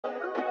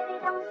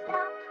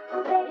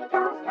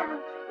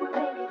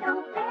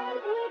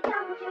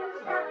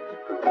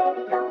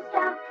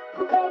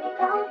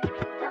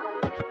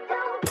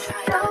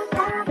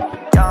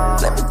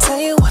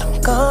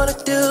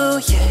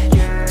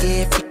yeah.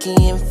 Get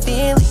freaky and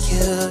feeling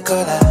you.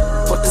 Girl,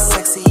 I want the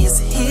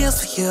sexiest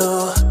heels for you.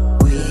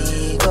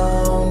 We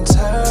gon'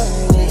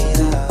 turn it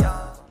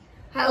up.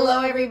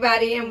 Hello,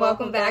 everybody, and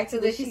welcome back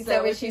to the She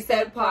Said What She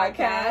Said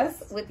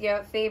podcast with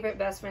your favorite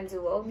best friend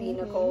duo, B.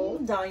 Nicole.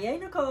 Danya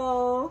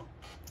Nicole.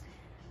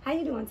 How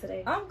you doing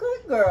today? I'm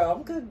good,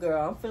 girl.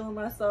 I'm feeling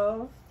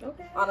myself.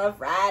 Okay. On a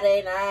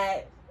Friday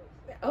night.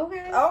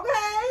 Okay.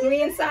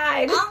 We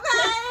inside.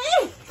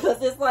 Okay.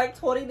 Because it's like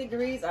 20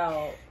 degrees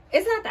out.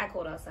 It's not that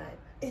cold outside.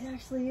 It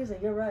actually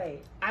isn't. You're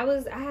right. I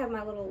had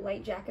my little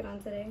light jacket on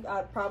today.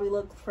 I probably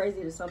look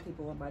crazy to some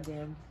people with my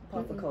damn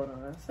puffer coat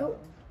on. So.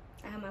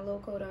 I have my little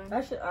coat on.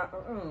 I should.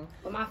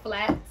 With my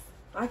flats.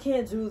 I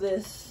can't do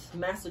this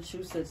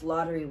Massachusetts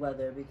lottery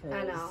weather because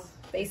I know.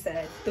 They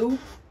said, do.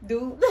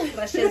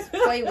 Let's just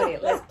play with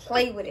it. Let's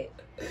play with it.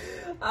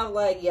 I'm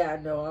like, yeah,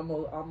 no,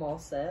 I'm all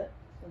set.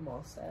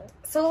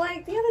 So,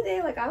 like, the other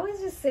day, like, I was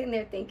just sitting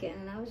there thinking,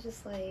 and I was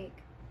just like,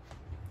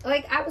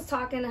 I was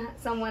talking to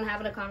someone,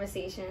 having a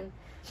conversation.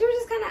 She was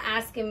just kind of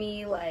asking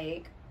me,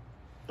 like,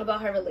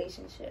 about her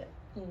relationship.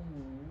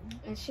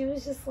 Mm-hmm. And she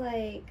was just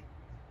like,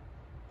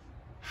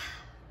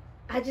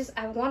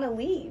 I want to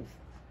leave.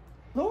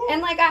 Ooh.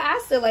 And, like, I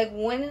asked her, like,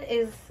 when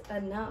is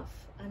enough?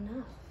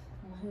 When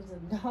is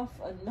enough?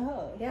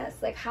 Yes,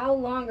 like, how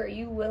long are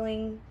you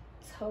willing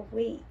to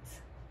wait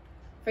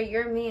for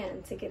your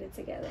man to get it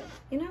together?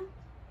 You know?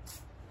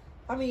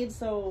 I mean,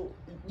 so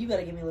you got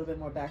to give me a little bit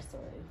more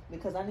backstory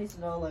because I need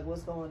to know, like,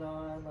 what's going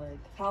on. Like,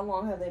 how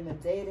long have they been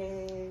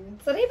dating?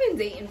 So they've been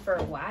dating for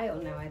a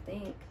while now, I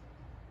think.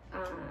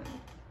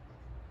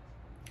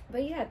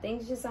 But yeah,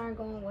 things just aren't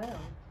going well.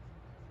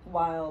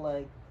 While,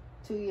 like,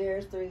 2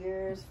 years, 3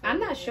 years? I'm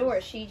not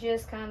sure. She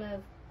just kind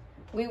of,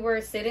 we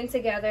were sitting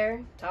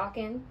together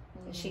talking,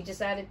 and she just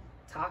started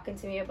talking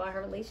to me about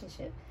her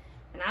relationship.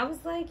 And I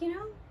was like, you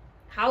know,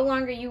 how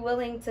long are you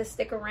willing to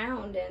stick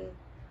around and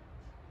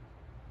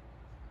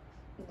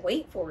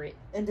wait for it?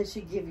 And did she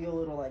give you a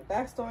little, like,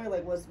 backstory?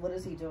 Like, what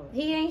is he doing?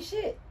 He ain't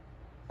shit.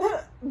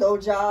 No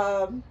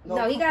job.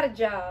 No, he got a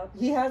job.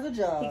 He has a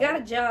job. He got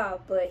a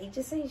job, but he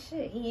just ain't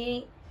shit.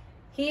 He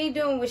ain't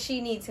doing what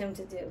she needs him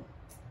to do.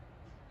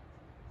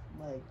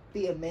 Like,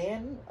 be a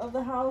man of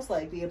the house?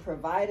 Like, be a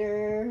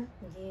provider?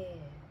 Yeah.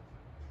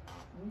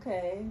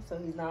 Okay, so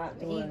he's not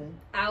doing... He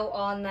out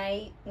all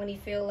night when he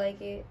feel like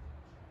it.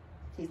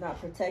 He's not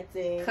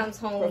protecting. Comes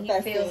home when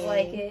he feels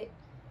like it.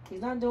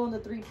 He's not doing the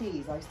 3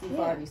 Ps, like Steve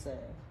Harvey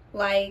said.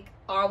 Like,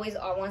 always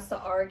wants to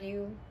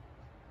argue.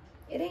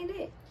 It ain't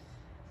it.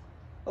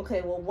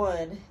 Okay, well,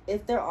 one,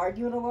 if they're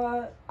arguing a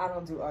lot, I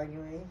don't do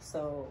arguing,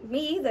 so...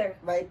 Me either.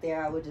 Right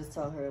there, I would just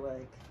tell her,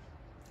 like...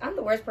 I'm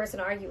the worst person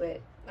to argue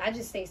with. I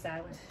just stay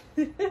silent.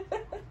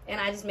 And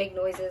I just make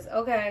noises.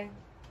 Okay.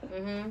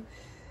 Mm-hmm.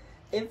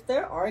 If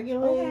they're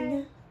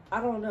arguing,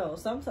 I don't know.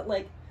 Sometimes,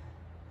 like,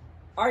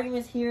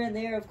 arguments here and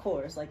there, of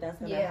course. Like, that's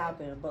going to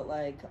happen. But,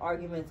 like,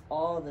 arguments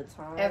all the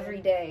time.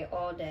 Every day,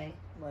 all day.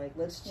 Like,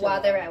 let's chill.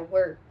 While they're at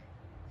work.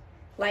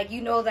 Like,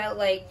 you know that,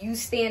 like, you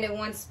stand in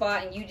one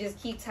spot and you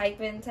just keep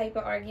typing type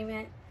of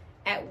argument.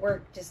 At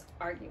work, just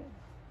arguing.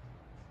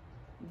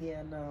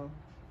 Yeah, no.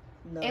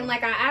 And,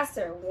 like, I asked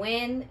her,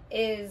 when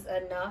is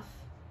enough?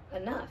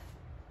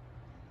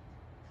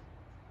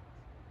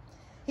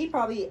 He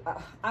probably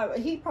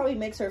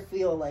makes her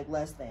feel like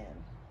less than.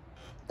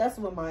 That's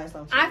what my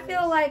assumption is. I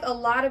feel like a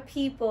lot of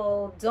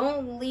people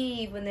don't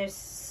leave when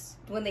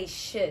they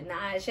should.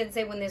 Nah, I shouldn't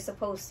say when they're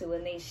supposed to,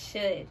 when they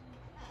should.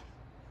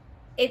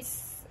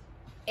 It's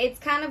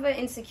kind of an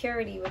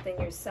insecurity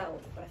within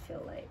yourself, I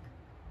feel like.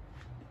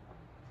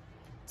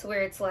 To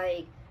where it's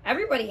like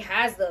everybody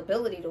has the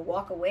ability to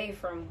walk away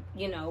from,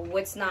 you know,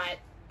 what's not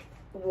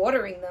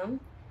watering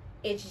them.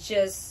 It's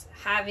just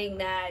having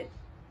that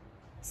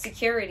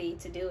security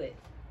to do it.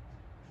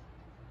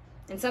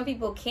 And some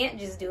people can't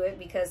just do it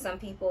because some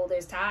people,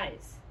 there's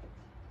ties.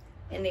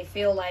 And they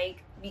feel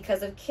like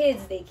because of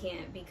kids they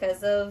can't.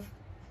 Because of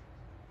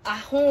a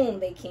home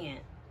they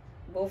can't.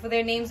 Both of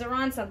their names are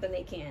on something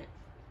they can't.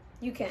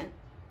 You can.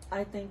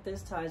 I think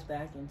this ties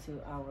back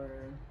into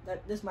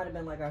this might have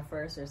been like our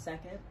first or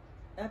second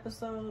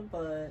episode,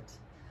 but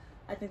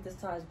I think this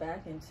ties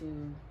back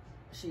into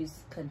she's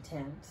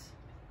content.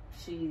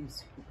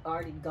 She's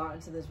already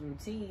gotten to this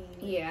routine.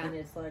 Yeah. And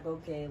it's like,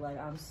 okay, like,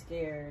 I'm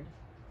scared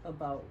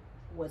about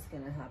what's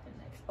going to happen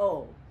next.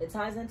 Oh, it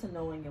ties into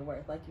knowing your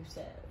worth, like you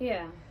said.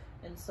 Yeah.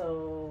 And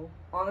so,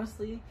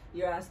 honestly,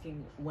 you're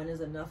asking, when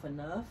is enough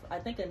enough? I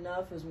think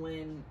enough is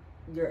when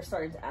you're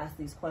starting to ask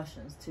these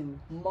questions to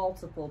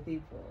multiple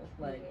people.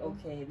 Like,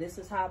 okay, this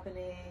is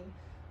happening.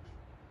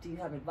 Do you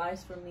have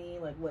advice for me?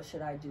 Like, what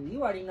should I do?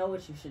 You already know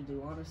what you should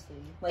do, honestly.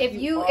 Like, if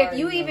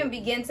you even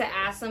begin to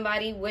ask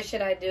somebody, what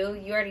should I do?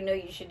 You already know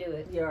you should do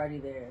it. You're already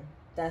there.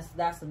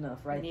 That's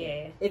enough right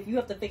there. If you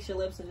have to fix your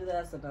lips to do that,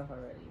 that's enough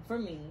already. For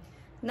me.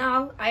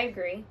 No, I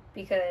agree.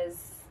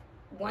 Because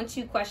once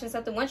you question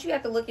something, once you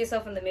have to look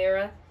yourself in the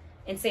mirror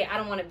and say, I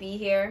don't want to be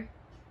here,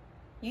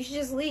 you should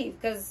just leave.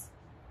 Because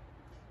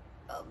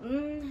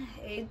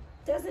it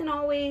don't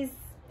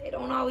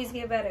always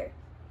get better.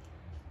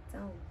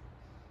 So,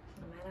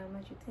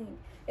 what you think.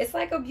 It's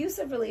like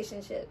abusive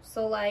relationships.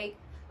 So, like,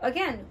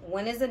 again,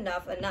 when is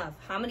enough enough?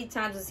 How many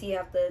times does he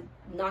have to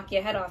knock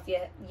your head off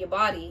your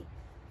body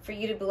for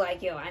you to be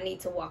like, yo, I need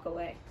to walk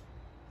away?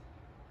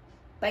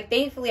 Like,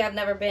 thankfully, I've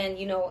never been,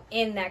 you know,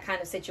 in that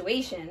kind of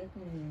situation.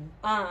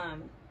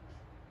 Mm-hmm.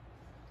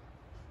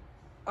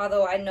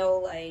 Although I know,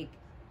 like,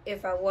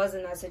 if I was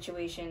in that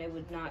situation, it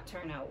would not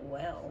turn out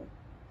well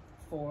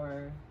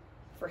for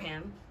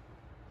him.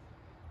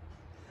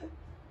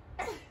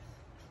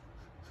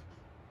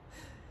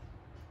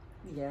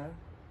 Yeah,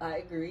 I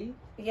agree.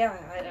 Yeah,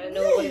 I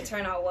know it wouldn't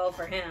turn out well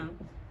for him.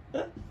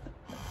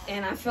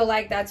 And I feel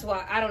like that's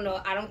why, I don't know,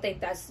 I don't think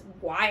that's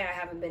why I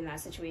haven't been in that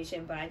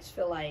situation, but I just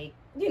feel like,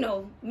 you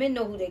know, men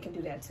know who they can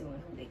do that to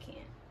and who they can't.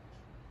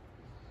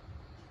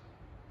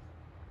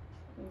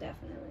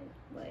 Definitely.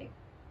 Like,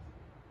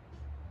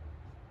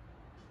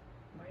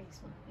 why are you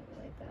smiling at me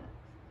like that?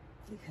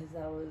 Because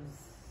that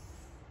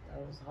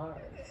was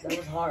hard. That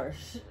was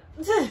harsh.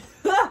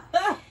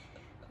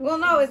 Well,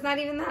 no, it's not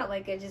even that.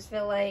 Like, I just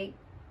feel like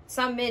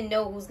some men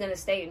know who's going to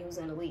stay and who's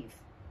going to leave.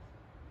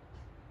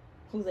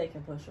 Who they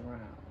can push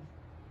around.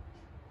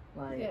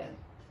 Like, yeah.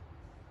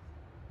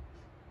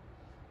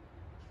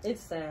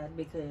 It's sad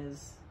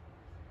because,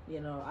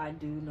 you know, I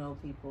do know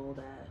people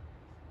that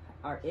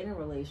are in a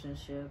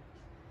relationship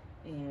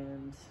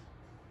and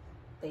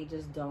they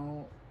just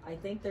don't, I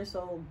think they're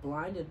so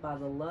blinded by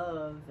the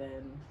love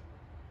and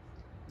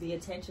the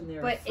attention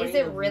they're but afraid is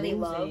it of really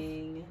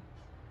losing, love?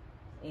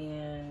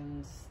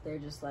 And they're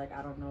just like,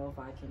 I don't know if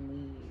I can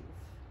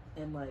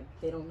leave, and like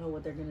they don't know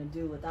what they're gonna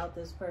do without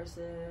this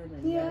person.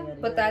 And yeah, yada,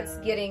 yada, but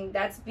yada.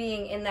 that's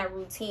being in that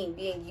routine,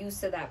 being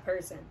used to that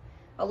person.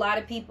 A lot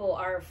of people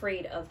are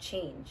afraid of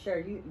change.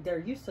 They're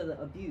used to the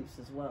abuse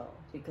as well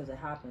because it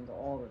happens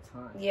all the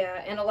time.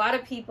 Yeah, and a lot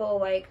of people,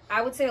 like,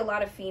 I would say a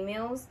lot of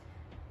females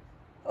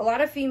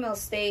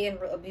stay in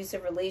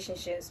abusive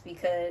relationships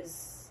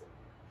because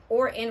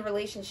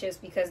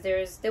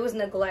there was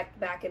neglect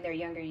back in their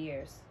younger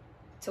years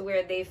to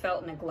where they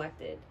felt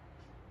neglected.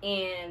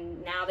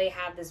 And now they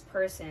have this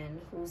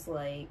person who's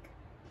like,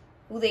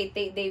 who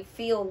they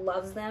feel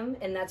loves them,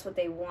 and that's what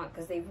they want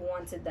because they've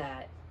wanted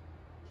that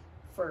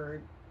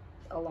for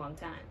a long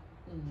time.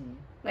 Mm-hmm.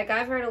 Like,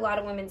 I've heard a lot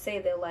of women say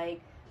they're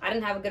like, I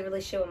didn't have a good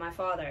relationship with my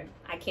father.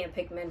 I can't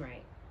pick men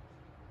right.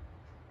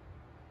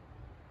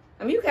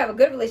 I mean, you can have a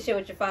good relationship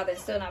with your father and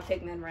still not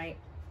pick men right.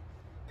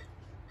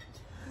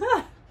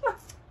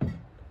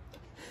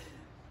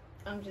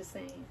 I'm just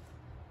saying.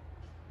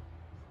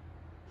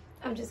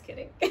 I'm just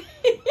kidding. No,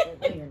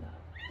 you're not.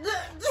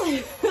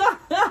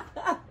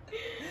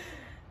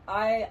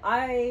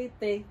 I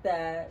think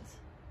that,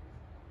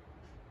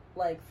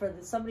 like, for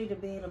somebody to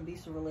be in an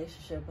abusive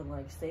relationship and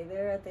like stay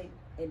there, I think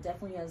it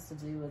definitely has to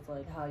do with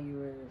like how you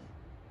were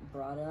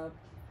brought up,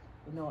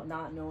 you know,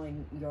 not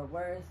knowing your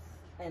worth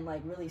and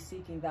like really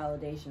seeking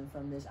validation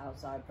from this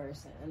outside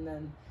person. And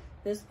then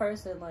this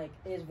person like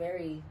is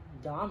very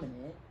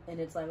dominant, and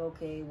it's like,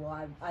 okay,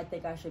 well, I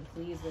think I should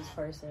please this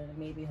person and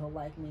maybe he'll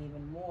like me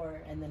even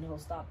more, and then he'll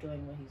stop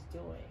doing what he's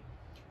doing.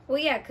 Well,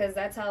 yeah, because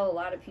that's how a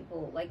lot of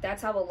people, like,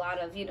 that's how a lot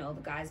of, you know,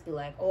 the guys be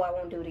like, oh, I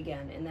won't do it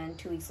again. And then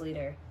 2 weeks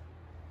later,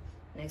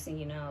 next thing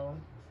you know,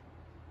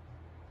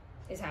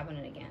 it's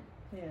happening again.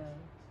 Yeah.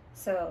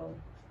 So,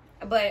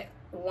 but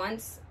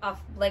once a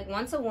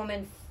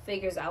woman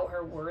figures out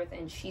her worth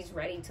and she's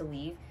ready to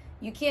leave,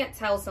 you can't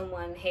tell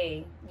someone,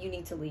 hey, you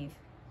need to leave.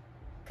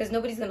 Because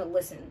nobody's going to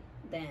listen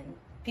then.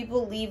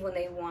 People leave when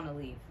they want to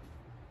leave.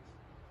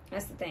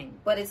 That's the thing.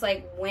 But it's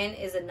like, when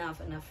is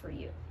enough for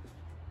you?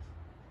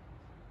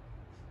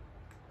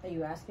 Are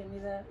you asking me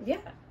that? Yeah.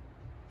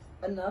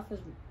 Enough is,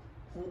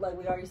 like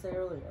we already said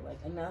earlier, like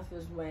enough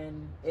is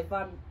when, if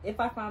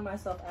I find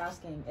myself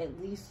asking at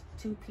least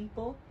 2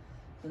 people,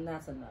 then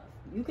that's enough.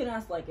 You can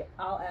ask, like,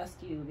 I'll ask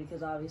you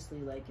because obviously,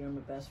 like, you're my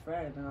best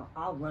friend, and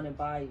I'll run it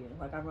by you.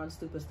 Like, I run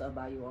stupid stuff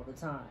by you all the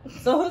time.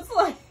 So it's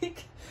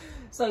like,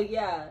 so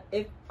yeah,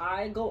 if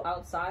I go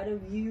outside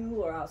of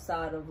you or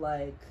outside of,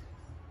 like,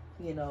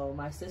 you know,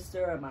 my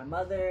sister or my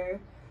mother,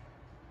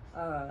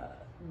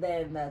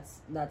 then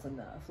that's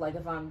enough. Like,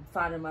 if I'm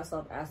finding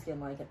myself asking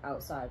like an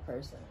outside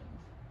person,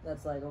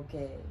 that's like,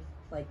 okay,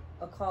 like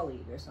a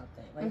colleague or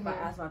something. Like, if I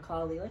ask my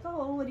colleague, like,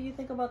 oh, what do you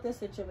think about this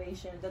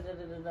situation? Da, da,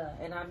 da, da, da.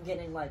 And I'm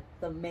getting like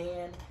the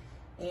male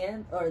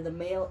and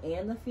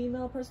the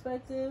female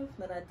perspective,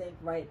 then I think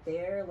right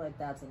there, like,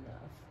 that's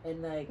enough.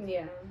 And like,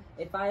 yeah,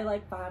 if I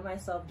like find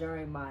myself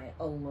during my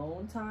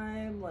alone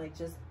time, like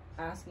just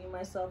asking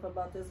myself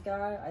about this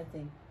guy, I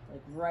think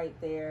like right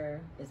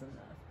there is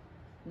enough.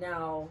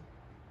 Now,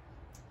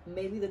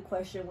 maybe the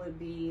question would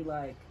be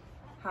like,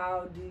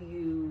 how do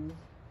you,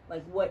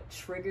 like, what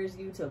triggers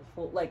you to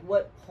pull, like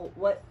what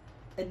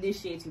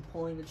initiates you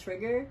pulling the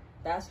trigger?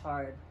 That's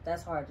hard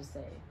to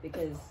say,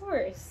 because of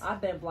course I've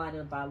been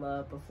blinded by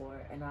love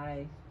before, and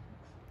I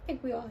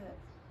think we all have.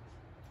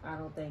 I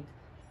don't think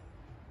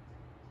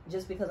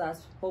just because I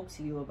spoke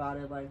to you about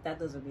it, like, that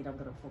doesn't mean I'm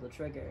gonna pull the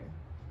trigger.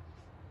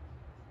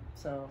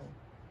 So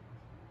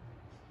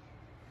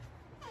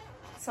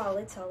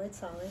solid.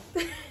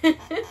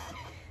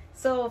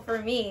 So for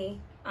me,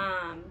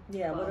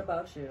 yeah, what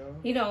about you?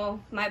 You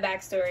know, my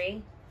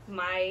backstory,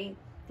 my,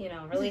 you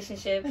know,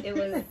 relationship, it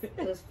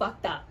was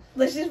fucked up.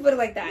 Let's just put it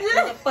like that.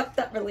 It was a fucked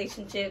up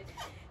relationship.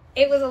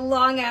 It was a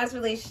long ass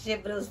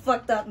relationship, but it was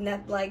fucked up,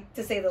 not like,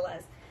 to say the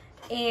less.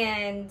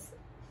 And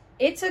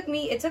it took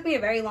me a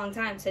very long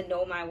time to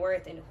know my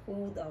worth and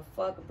who the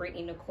fuck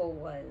Brittany Nicole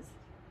was.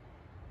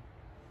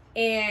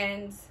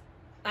 And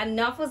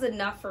enough was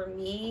enough for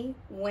me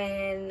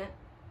when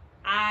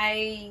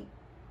I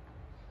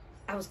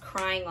was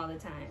crying all the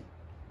time.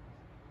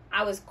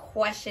 I was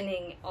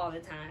questioning all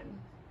the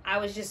time. I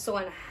was just so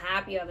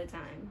unhappy all the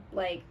time.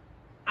 Like,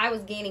 I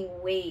was gaining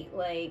weight.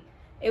 Like,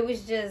 it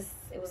was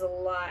a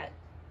lot.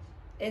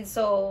 And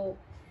so,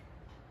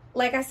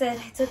 like I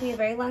said, it took me a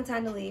very long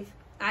time to leave.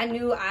 I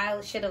knew I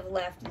should have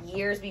left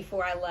years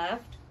before I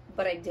left,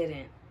 but I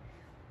didn't.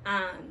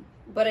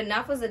 But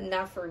enough was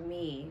enough for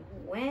me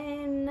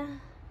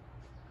when...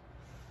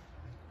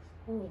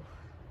 Ooh.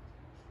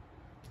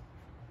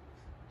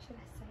 Should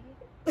I say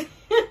it?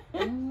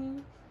 Mm-hmm.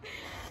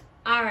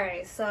 All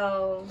right,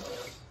 so...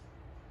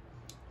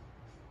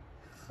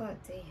 Oh,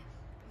 damn.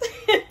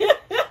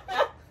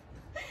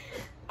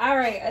 All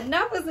right,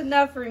 enough was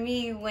enough for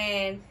me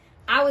when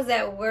I was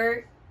at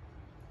work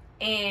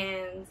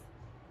and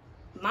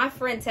my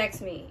friend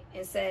texted me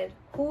and said,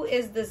 "Who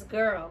is this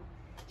girl?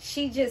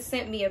 She just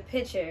sent me a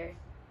picture."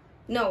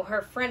 No,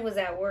 her friend was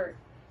at work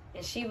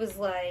and she was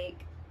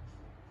like,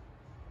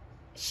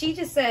 she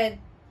just said,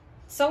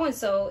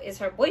 "So-and-so is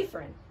her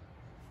boyfriend."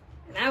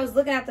 And I was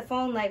looking at the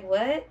phone like,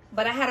 what?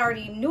 But I had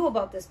already knew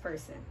about this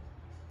person.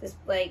 This,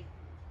 like,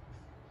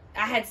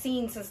 I had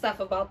seen some stuff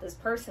about this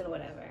person or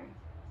whatever.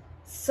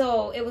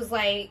 So it was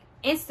like,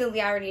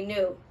 instantly I already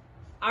knew.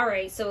 All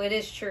right, so it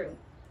is true.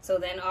 So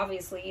then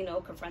obviously, you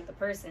know, confront the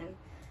person.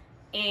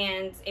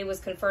 And it was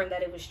confirmed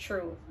that it was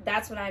true.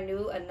 That's when I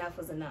knew enough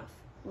was enough.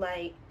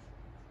 Like,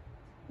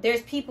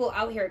 there's people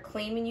out here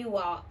claiming you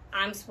while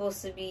I'm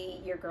supposed to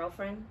be your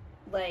girlfriend.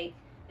 Like,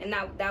 and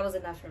that was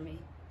enough for me.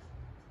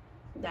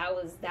 I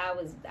was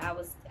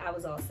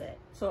all set.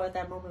 So at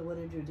that moment, what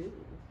did you do?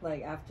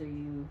 Like, after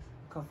you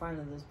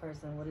confronted this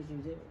person, what did you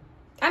do?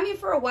 I mean,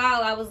 for a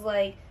while, I was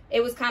like,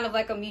 it was kind of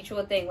like a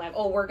mutual thing. Like,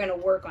 oh, we're going to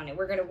work on it.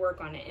 We're going to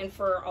work on it. And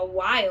for a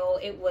while,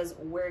 it was,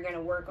 we're going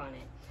to work on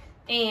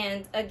it.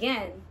 And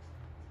again,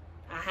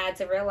 I had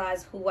to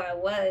realize who I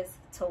was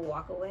to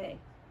walk away.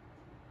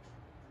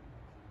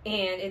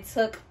 And it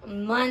took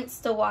months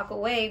to walk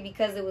away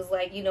because it was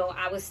like, you know,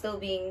 I was still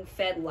being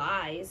fed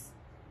lies.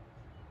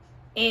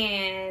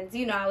 And,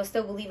 you know, I was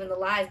still believing the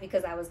lies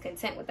because I was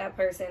content with that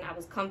person. I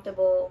was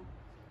comfortable.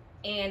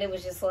 And it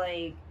was just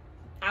like,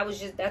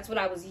 that's what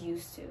I was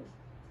used to.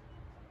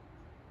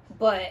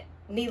 But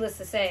needless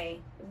to say,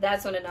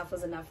 that's when enough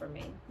was enough for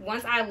me.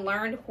 Once I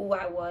learned who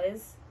I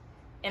was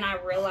and I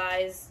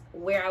realized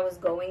where I was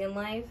going in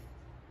life,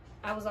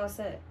 I was all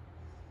set.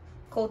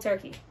 Cold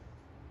turkey.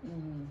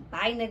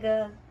 Bye,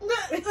 nigga.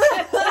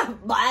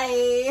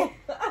 Bye.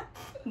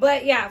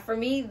 But yeah, for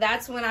me,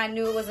 that's when I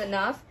knew it was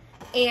enough.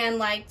 And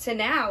like to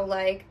now,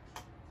 like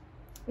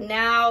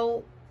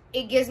now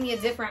it gives me a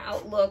different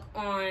outlook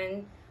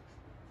on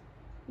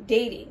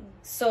dating.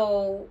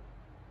 So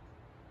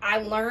I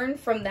learned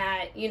from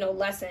that, you know,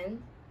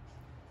 lesson.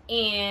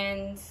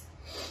 And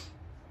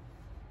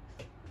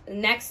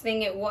next thing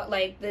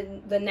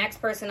the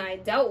next person I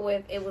dealt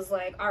with, it was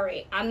like, all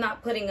right, I'm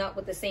not putting up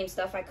with the same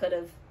stuff I could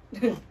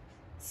have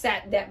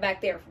sat that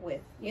back there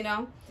with, you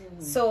know?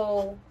 Mm-hmm.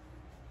 So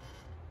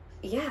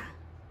yeah.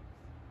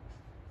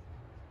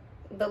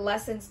 The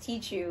lessons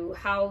teach you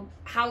how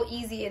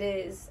easy it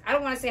is. I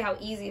don't want to say how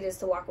easy it is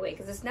to walk away,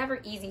 because it's never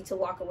easy to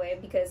walk away,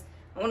 because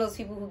I'm one of those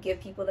people who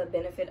give people the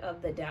benefit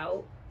of the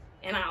doubt,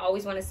 and I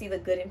always want to see the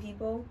good in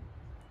people,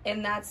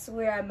 and that's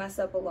where I mess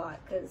up a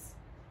lot, because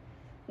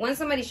when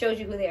somebody shows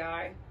you who they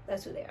are,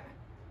 that's who they are.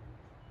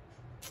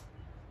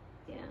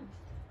 Yeah.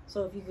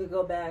 So if you could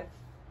go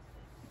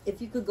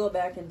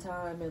back in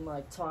time and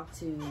like talk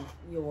to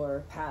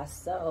your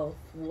past self,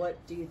 what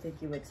do you think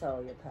you would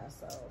tell your past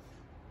self?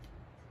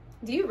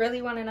 Do you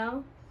really want to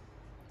know?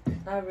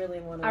 I really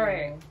want to know. All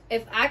right.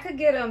 If I could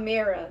get a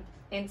mirror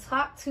and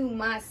talk to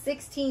my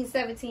 16,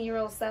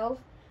 17-year-old self,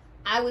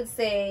 I would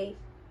say,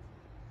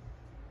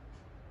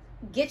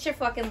 get your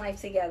fucking life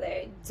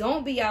together.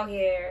 Don't be out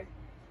here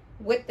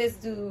with this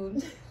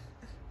dude.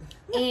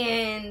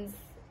 And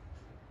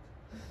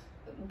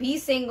be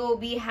single,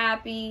 be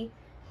happy,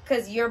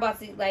 because you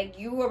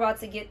were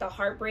about to get the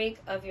heartbreak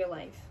of your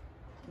life.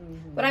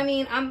 Mm-hmm. But I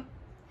mean,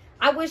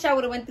 I wish I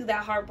would have went through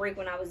that heartbreak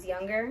when I was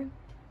younger,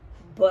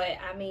 but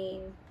I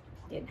mean,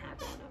 it didn't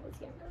happen when I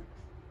was younger.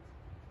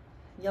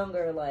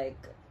 Younger,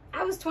 like?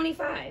 I was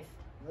 25.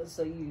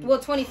 So you... Well,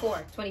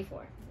 24.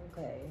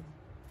 Okay.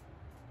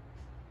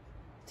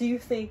 Do you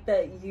think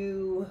that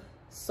you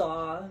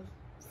saw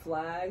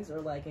flags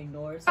or like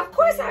ignored something? Of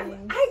course I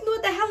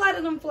ignored the hell out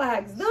of them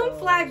flags. Them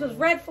flags was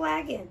red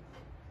flagging.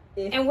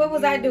 And what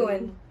was I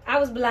doing? I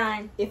was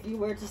blind. If you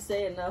were to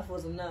say enough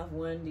was enough,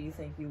 when do you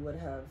think you would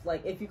have,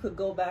 like, if you could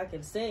go back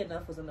and say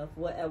enough was enough,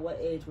 at what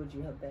age would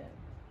you have been?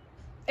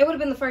 It would have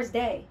been the first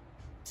day.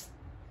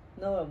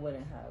 No, it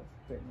wouldn't have,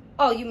 Brittany.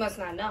 Oh, you must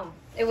not know.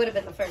 It would have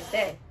been the first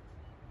day.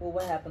 Well,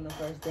 what happened the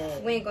first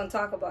day? We ain't gonna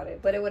talk about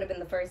it, but it would have been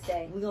the first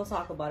day. We're gonna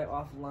talk about it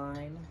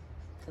offline.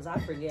 Because I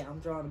forget. I'm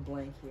drawing a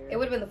blank here. It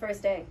would have been the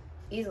first day.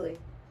 Easily.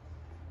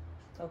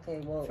 Okay,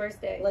 well.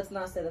 First day. Let's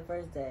not say the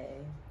first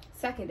day.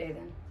 Second day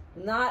then.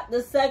 Not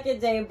the second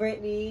day,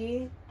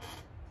 Brittany.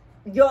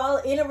 Y'all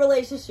in a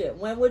relationship.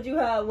 When would you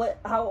have,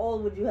 how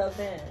old would you have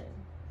been?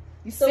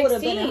 You still would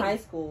have been in 16. high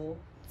school.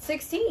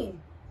 16.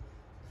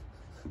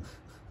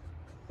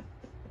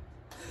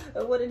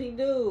 And what did he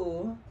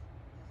do?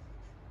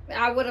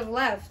 I would have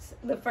left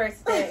the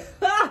first day.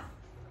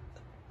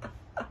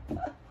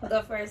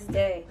 The first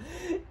day.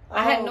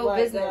 I had no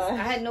business. Gosh.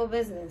 I had no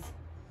business.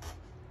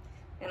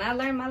 And I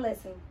learned my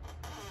lesson.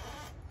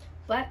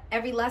 But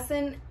every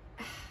lesson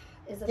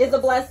is It's a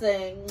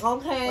blessing.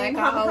 Okay. Like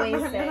I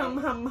always say.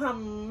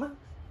 Hum.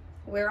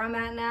 Where I'm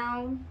at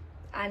now,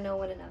 I know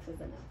when enough is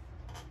enough.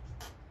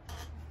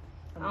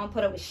 I don't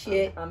put up with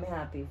shit. I'm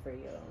happy for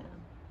you.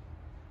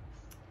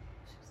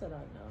 She said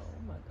I know.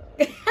 Oh my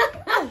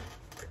god.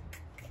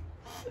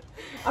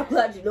 I'm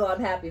glad you know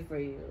I'm happy for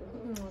you.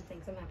 Well,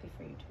 thanks. I'm happy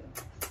for you too.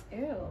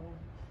 Ew.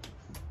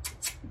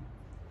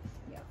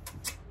 Yeah.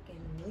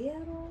 Getting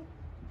little.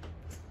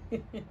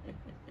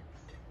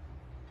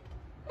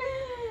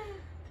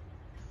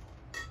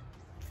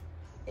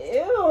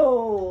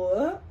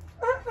 Ew.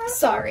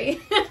 Sorry.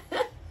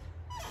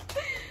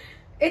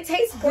 It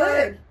tastes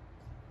good.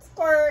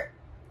 Squirt.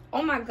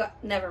 Oh my god.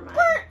 Never mind.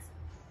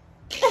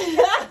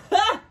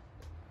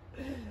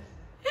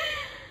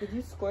 Did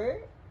you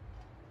squirt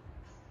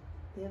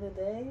the other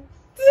day?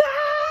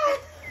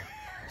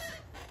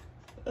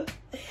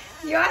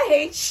 Yo, I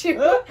hate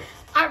you.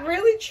 I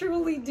really,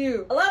 truly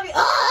do. I love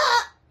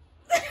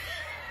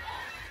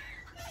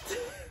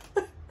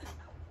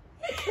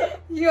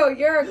you. Yo,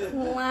 you're a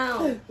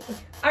clown.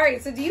 All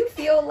right, so do you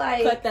feel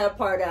like... Cut that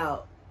part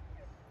out.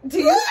 Do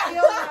you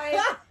feel like...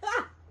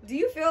 Do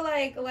you feel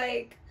like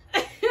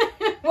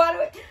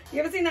why do you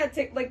ever seen that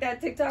that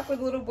TikTok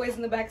with little boys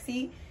in the back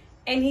seat,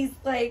 and he's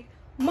like,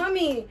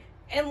 "Mommy,"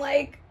 and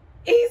like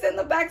he's in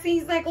the back seat,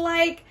 he's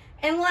like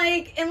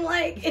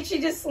and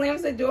she just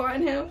slams the door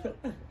on him,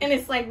 and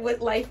it's like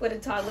what life with a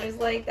toddler is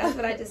like. That's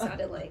what I just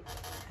sounded like.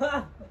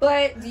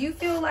 But do you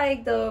feel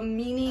like the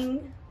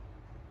meaning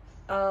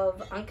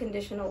of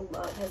unconditional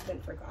love has been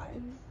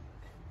forgotten?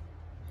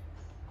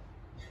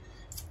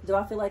 Do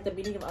I feel like the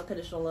meaning of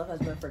unconditional love has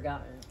been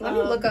forgotten? Let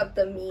me look up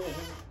the meaning.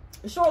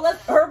 Sure,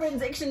 let's Urban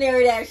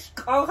Dictionary that.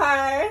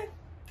 Okay.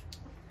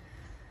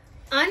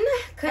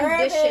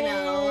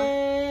 Unconditional.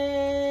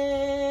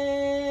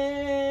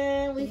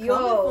 Urban, we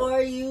coming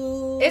for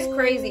you. It's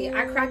crazy.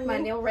 I cracked my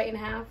nail right in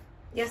half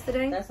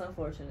yesterday. That's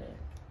unfortunate.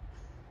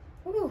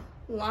 Ooh,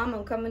 Lom,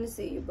 I'm coming to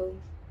see you, boo.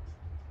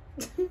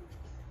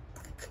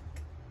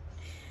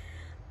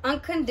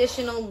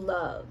 Unconditional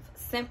love,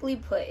 simply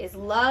put, is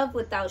love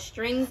without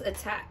strings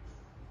attached.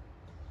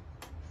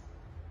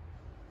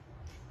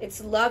 It's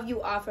love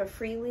you offer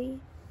freely.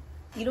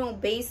 You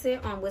don't base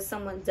it on what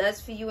someone does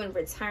for you in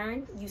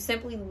return. You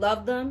simply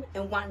love them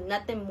and want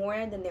nothing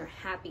more than their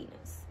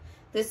happiness.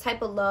 This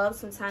type of love,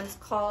 sometimes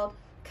called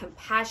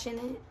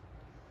compassionate,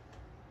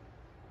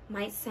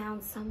 might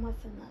sound somewhat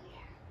familiar.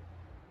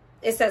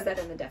 It says that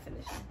in the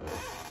definition.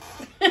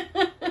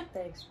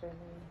 Thanks, Brittany.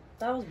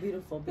 That was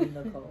beautiful, B.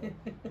 Nicole.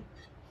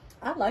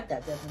 I like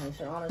that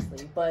definition,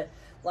 honestly. But,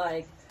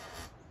 like,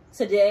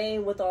 today,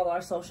 with all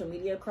our social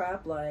media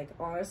crap, like,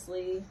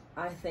 honestly,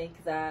 I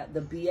think that the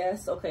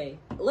BS... Okay,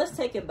 let's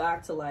take it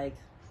back to, like,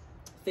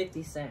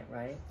 50 Cent,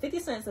 right? 50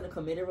 Cent's in a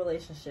committed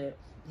relationship.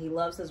 He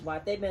loves his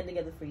wife. They've been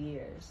together for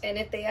years. And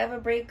if they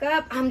ever break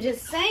up, I'm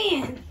just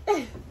saying.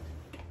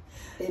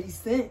 50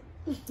 Cent.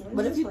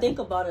 But if you think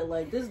about it,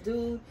 like, this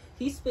dude,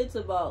 he spits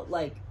about,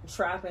 like,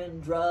 trapping,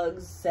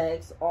 drugs,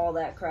 sex, all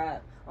that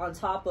crap, on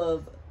top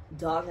of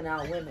dogging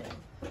out women.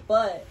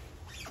 But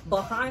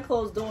behind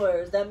closed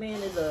doors, that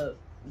man is a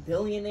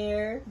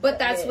billionaire. But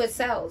that's what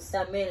sells.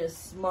 That man is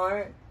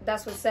smart.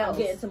 That's what sells.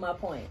 I'm getting to my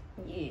point.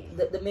 Yeah.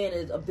 The man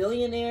is a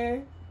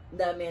billionaire.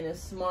 That man is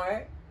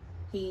smart.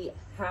 He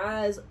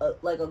has, a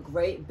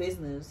great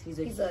business. He's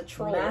a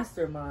troll.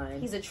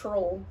 Mastermind. He's a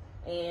troll.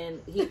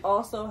 And he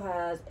also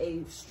has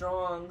a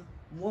strong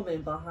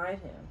woman behind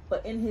him.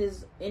 But in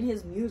his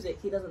music,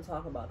 he doesn't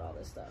talk about all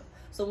this stuff.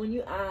 So when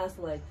you ask,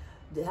 like,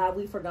 have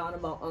we forgotten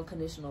about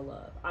unconditional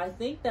love? I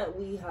think that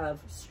we have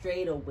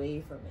strayed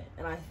away from it.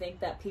 And I think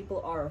that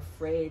people are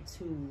afraid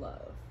to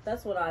love.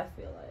 That's what I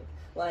feel like.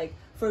 Like,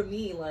 for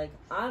me, like,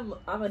 I'm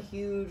a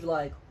huge,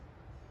 like,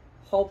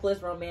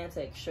 hopeless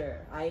romantic. Sure,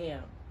 I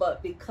am.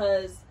 But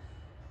because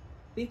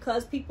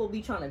people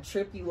be trying to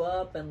trip you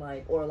up and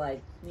like, or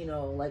like, you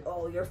know, like,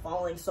 oh, you're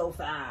falling so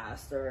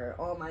fast, or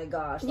oh my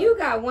gosh, like, you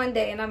got one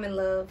day and I'm in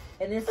love,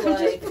 and it's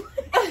like,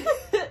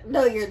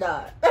 no, you're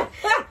not.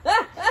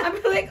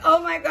 I'm like,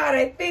 oh my god,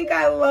 I think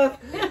I love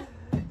him.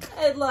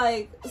 And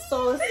like,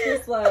 so it's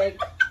just like,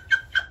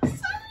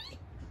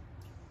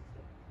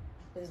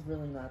 It's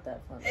really not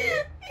that funny.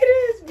 It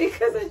is,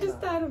 because I just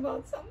thought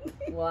about something.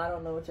 Well, I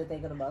don't know what you're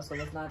thinking about, so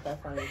it's not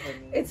that funny for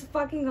me. It's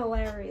fucking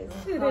hilarious.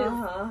 It is.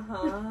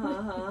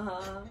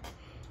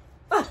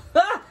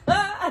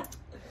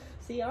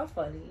 See, I'm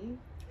funny.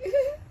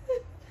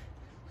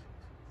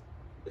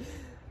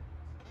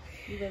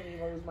 You made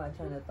me lose my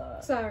train of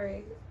thought.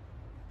 Sorry.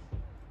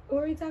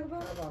 What were you talking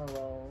about? I'm on a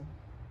roll.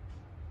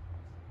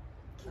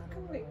 Keep I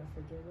don't know. going. I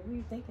forget. What were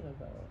you thinking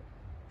about?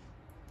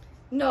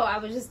 No, I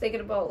was just thinking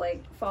about,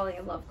 like, falling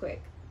in love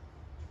quick.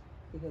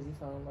 Because you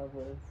fell in love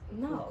with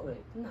No.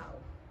 quick. No.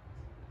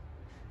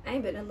 I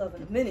ain't been in love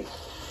in a minute.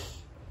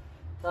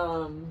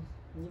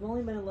 You've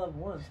only been in love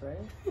once, right?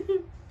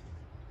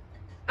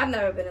 I've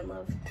never been in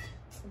love.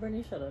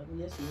 Brittany, shut up.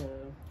 Yes, you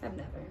have. I've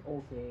never.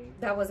 Okay.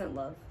 That wasn't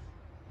love.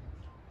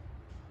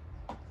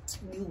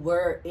 You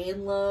were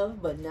in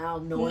love, but now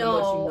knowing what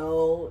you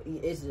know,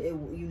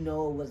 you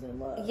know it wasn't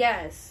love.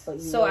 Yes.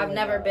 So I've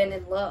never been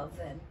in love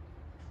then.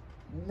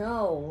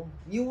 No.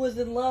 You was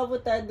in love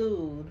with that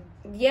dude.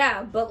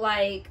 Yeah, but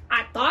like,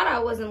 I thought I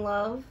was in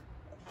love.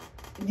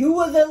 You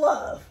was in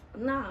love.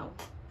 No.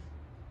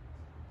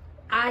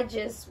 I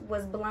just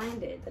was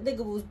blinded. That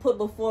nigga was put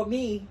before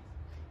me.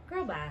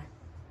 Girl, bye.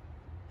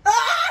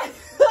 I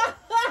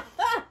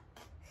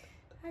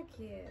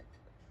can't.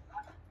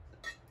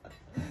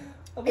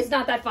 It's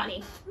not that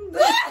funny.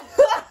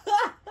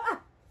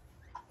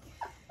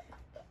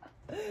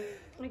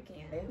 I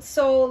can't.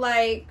 So,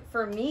 like,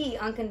 for me,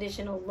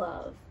 unconditional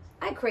love.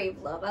 I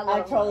crave love. I love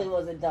I totally love.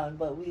 wasn't done,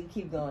 but we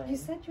keep going. You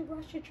said you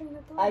lost your train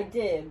of thought. I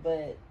did,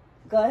 but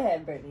go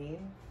ahead, Brittany.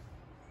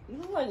 You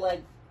look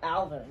like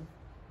Alvin.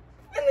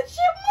 And the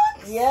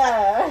chipmunks?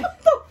 Yeah.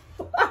 What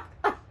the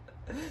fuck?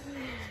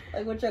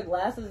 Like with your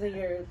glasses and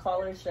your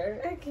collared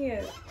shirt. I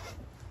can't.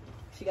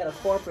 She got a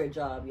corporate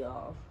job,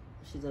 y'all.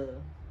 She's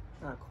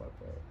not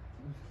corporate.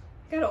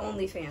 Got an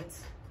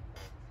OnlyFans.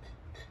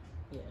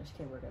 Yeah, she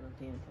can't work at no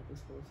damn public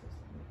school system.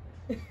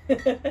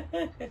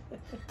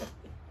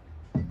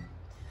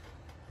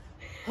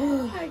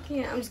 I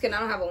can't. I'm just kidding. I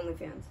don't have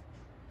OnlyFans.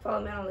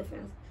 Follow me on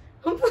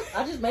OnlyFans.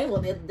 I just made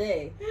one the other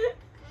day.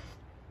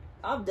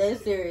 I'm dead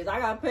serious. I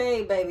got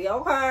paid, baby.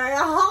 Okay.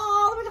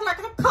 Oh, let me get like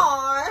a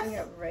car.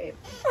 Yeah, right.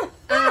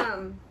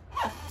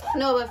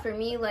 No, but for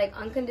me, like,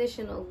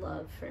 unconditional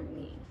love for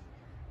me,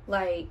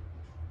 like,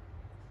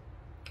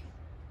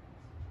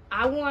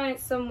 I want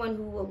someone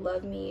who will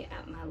love me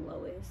at my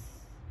lowest,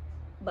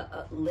 but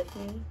uplift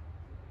me.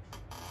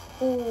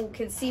 Who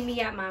can see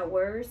me at my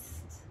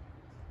worst,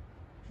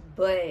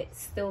 but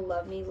still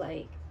love me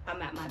like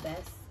I'm at my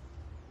best.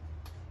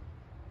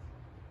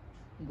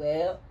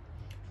 Well,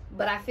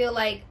 but I feel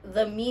like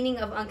the meaning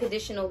of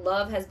unconditional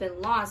love has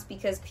been lost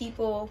because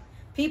people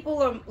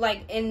are,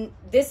 like, in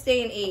this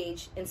day and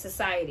age in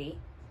society,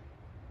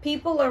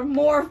 people are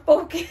more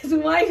focused.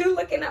 Why are you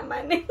looking at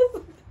my nails?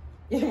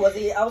 I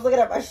was looking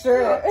at my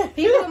shirt.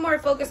 People are more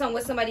focused on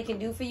what somebody can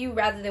do for you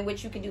rather than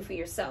what you can do for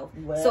yourself.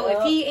 Well, so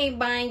if he ain't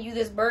buying you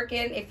this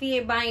Birkin, if he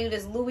ain't buying you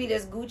this Louis,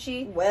 this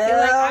Gucci, well, you're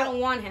like, I don't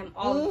want him.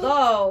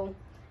 Although,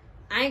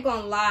 I ain't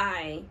gonna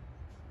lie,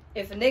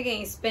 if a nigga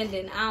ain't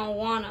spending, I don't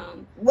want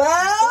him.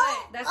 Well,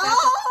 but that's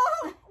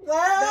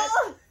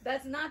not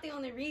that's not the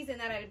only reason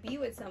that I'd be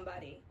with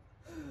somebody.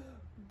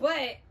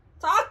 But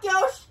talk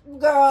your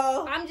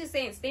girl. I'm just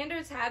saying,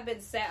 standards have been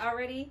set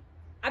already.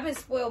 I've been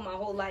spoiled my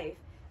whole life.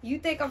 You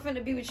think I'm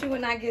finna be with you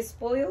and I get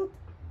spoiled?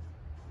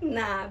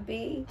 Nah,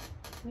 B.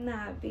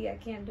 I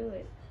can't do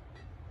it.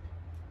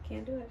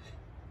 Can't do it.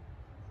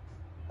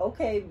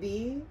 Okay,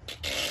 B.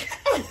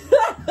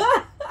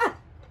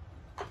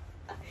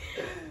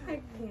 I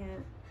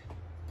can't.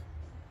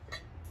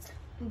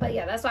 But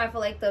yeah, that's why I feel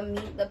like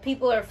the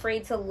people are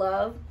afraid to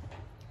love.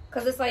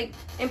 Because it's like,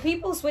 and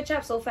people switch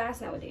up so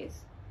fast nowadays.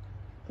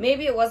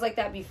 Maybe it was like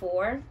that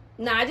before.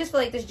 Nah, I just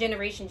feel like this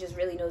generation just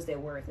really knows their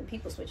worth. And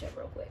people switch up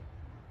real quick.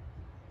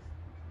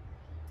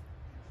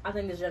 I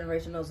think this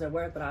generation knows their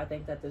worth, but I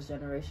think that this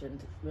generation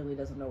really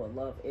doesn't know what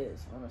love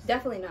is, honestly.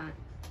 Definitely not.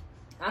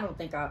 I don't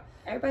think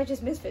Everybody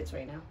just misfits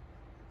right now.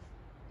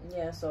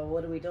 Yeah, so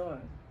what are we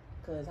doing?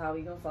 Because how are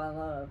you going to find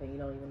love and you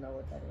don't even know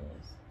what that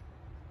is?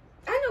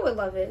 I know what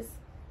love is.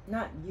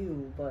 Not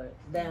you, but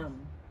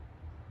them.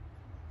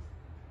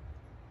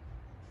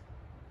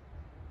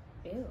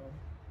 Ew.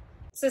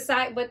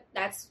 Society, but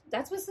that's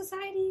what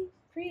society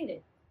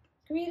created.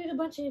 Created a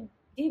bunch of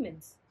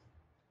demons.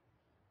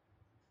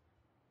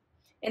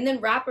 And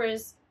then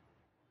rappers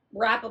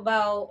rap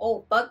about,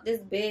 oh, fuck this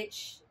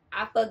bitch.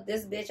 I fuck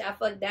this bitch. I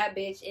fuck that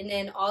bitch. And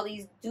then all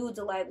these dudes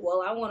are like,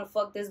 well, I want to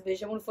fuck this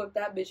bitch. I want to fuck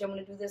that bitch. I want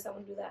to do this. I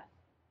want to do that.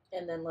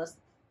 And then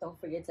don't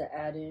forget to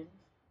add in.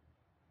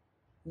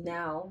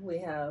 Now we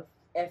have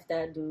F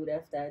that dude.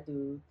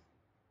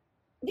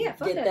 Yeah,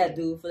 fuck get that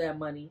dude for that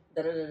money.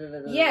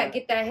 Yeah,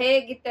 get that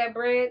head, get that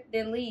bread,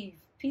 then leave.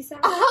 Peace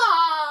out.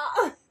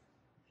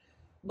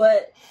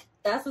 But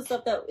that's the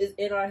stuff that is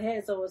in our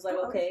head. So it's like,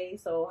 okay,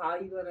 so how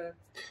you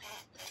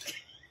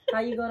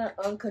gonna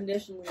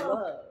unconditionally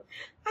love?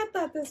 I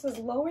thought this was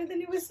lower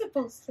than it was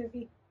supposed to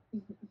be.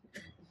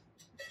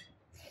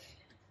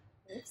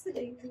 What's the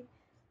daisy?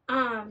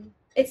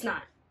 It's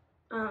not.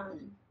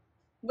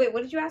 Wait,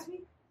 what did you ask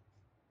me?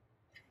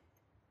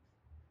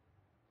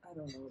 I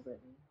don't know,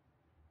 Brittany.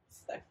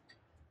 Sorry.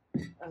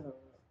 I don't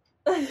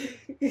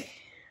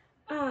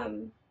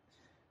know.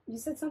 You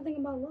said something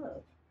about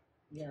love.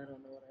 Yeah, I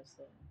don't know what I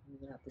said. I'm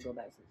gonna have to go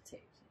back to the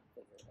tapes and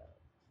figure it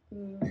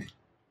out.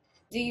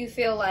 Do you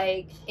feel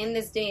like in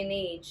this day and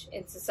age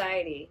in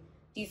society,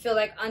 do you feel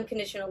like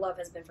unconditional love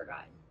has been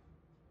forgotten?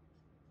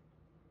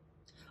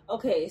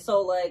 Okay,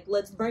 so like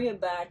let's bring it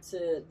back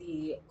to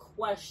the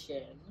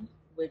question,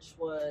 which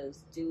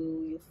was,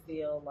 do you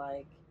feel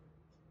like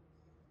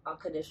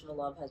unconditional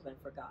love has been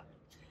forgotten?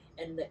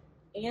 And the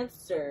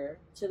answer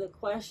to the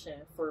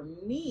question for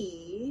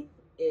me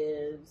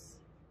is,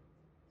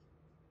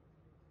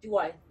 do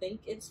I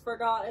think it's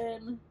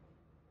forgotten?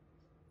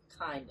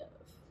 Kind of.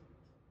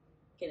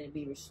 Can it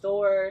be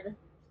restored?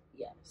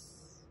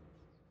 Yes.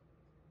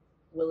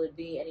 Will it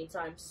be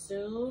anytime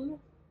soon?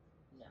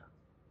 No.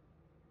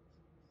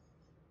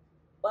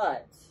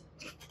 But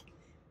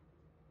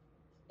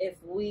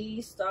if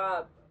we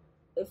stop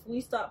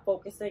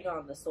focusing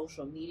on the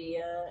social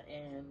media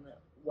and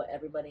what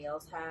everybody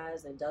else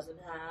has and doesn't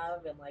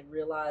have, and like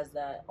realize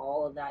that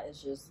all of that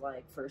is just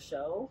like for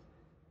show,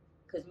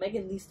 because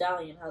Megan Thee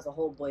Stallion has a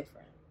whole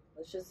boyfriend.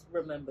 Let's just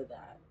remember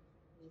that.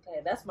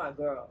 Okay, that's my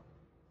girl,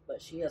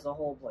 but she has a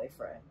whole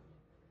boyfriend.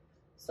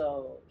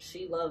 So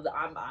she loves.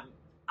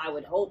 I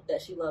would hope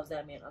that she loves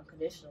that man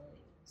unconditionally.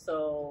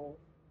 So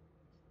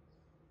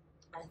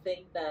I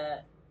think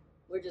that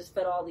we're just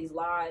fed all these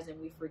lies,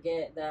 and we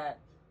forget that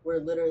we're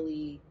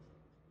literally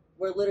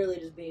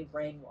just being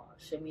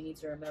brainwashed. And we need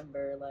to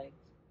remember, like,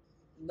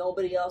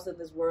 nobody else in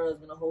this world is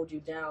going to hold you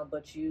down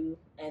but you,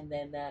 and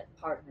then that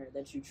partner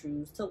that you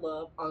choose to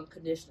love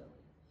unconditionally.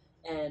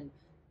 And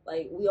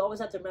like, we always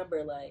have to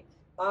remember, like,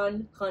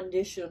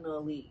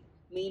 unconditionally,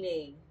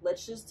 meaning,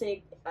 let's just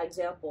take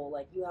example,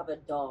 like, you have a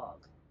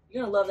dog.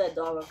 You're going to love that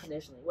dog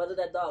unconditionally, whether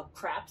that dog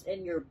craps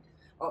in your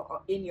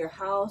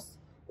house,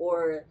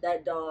 or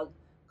that dog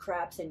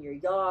craps in your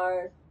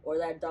yard, or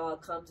that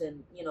dog comes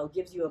and, you know,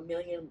 gives you a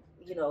million,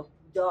 you know,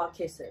 dog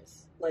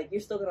kisses. Like,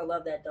 you're still gonna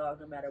love that dog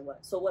no matter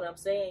what. So what I'm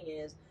saying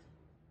is,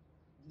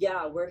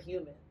 yeah, we're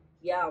human.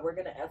 Yeah, we're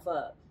gonna F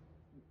up.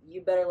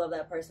 You better love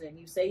that person. And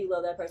you say you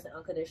love that person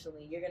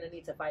unconditionally, you're gonna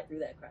need to fight through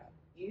that crap.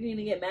 You need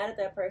to get mad at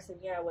that person,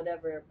 yeah,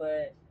 whatever,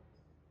 but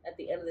at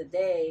the end of the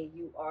day,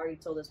 you already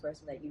told this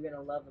person that you're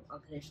gonna love them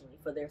unconditionally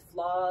for their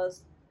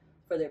flaws,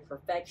 for their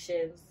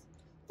perfections.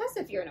 That's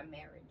if you're in a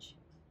marriage.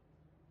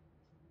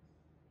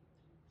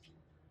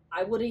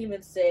 I wouldn't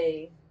even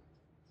say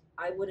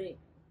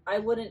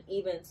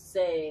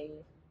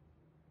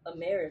a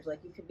marriage.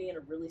 Like, you could be in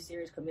a really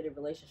serious committed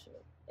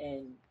relationship,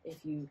 and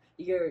if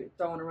you're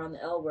throwing around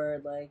the L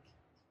word, like,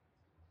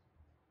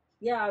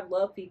 yeah, I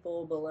love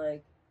people, but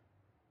like,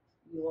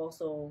 you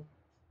also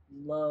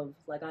love,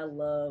 like, I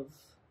love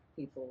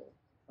people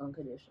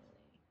unconditionally,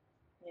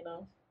 you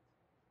know?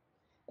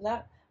 And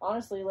that,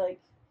 honestly, like,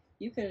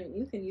 you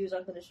can use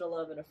unconditional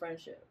love in a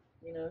friendship,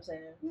 you know what I'm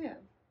saying? Yeah.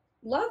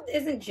 Love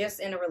isn't just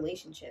in a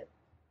relationship.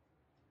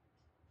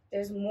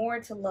 There's more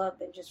to love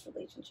than just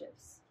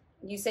relationships.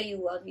 You say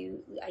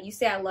you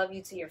say I love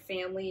you to your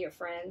family, your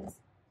friends.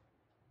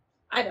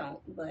 I don't,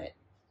 but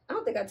I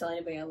don't think I tell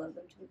anybody I love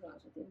them, to be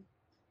honest with you.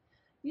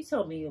 You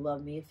told me you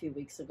loved me a few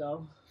weeks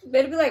ago.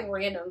 But it'd be like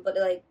random, but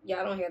like, yeah,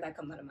 I don't hear that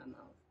come out of my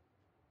mouth.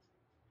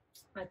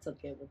 I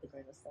took it with a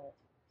grain of salt.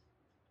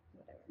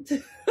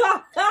 Whatever.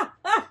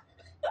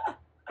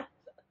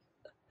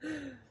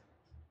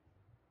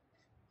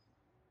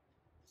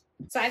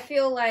 So I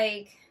feel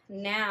like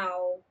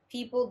now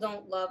people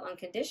don't love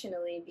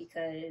unconditionally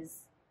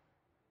because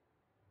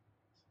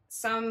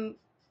some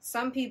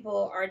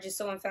people are just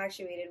so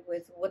infatuated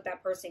with what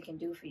that person can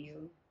do for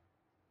you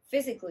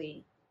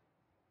physically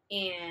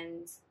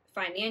and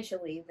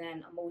financially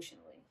than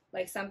emotionally.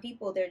 Like, some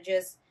people,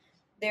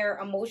 they're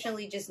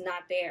emotionally just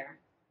not there.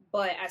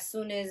 But as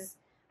soon as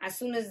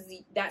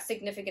that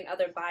significant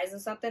other buys them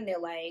something, they're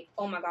like,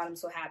 oh my God, I'm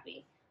so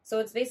happy. So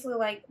it's basically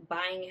like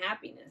buying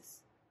happiness.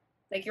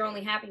 Like, you're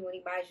only happy when he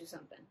buys you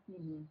something.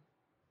 Mm-hmm.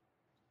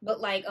 But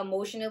like,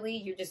 emotionally,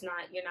 you're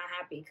not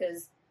happy,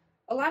 because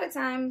a lot of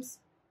times,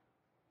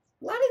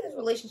 a lot of these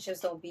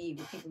relationships don't be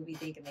what people be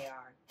thinking they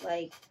are.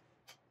 Like,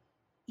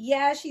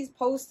 yeah, she's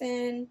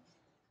posting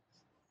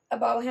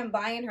about him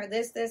buying her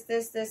this,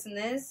 and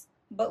this,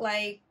 but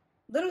like,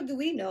 little do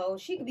we know,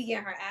 she could be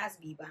getting her ass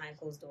beat behind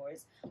closed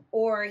doors,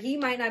 or he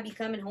might not be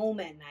coming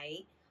home at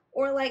night,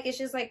 or like, it's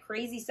just like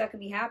crazy stuff could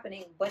be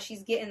happening, but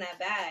she's getting that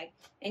bag,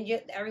 and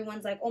yet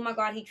everyone's like, oh my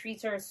God, he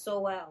treats her so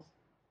well,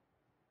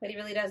 but he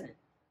really doesn't.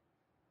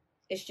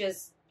 It's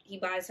just, he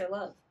buys her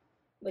love,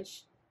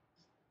 which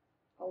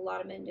a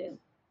lot of men do.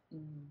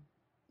 Mm-hmm.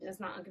 And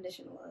it's not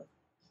unconditional love.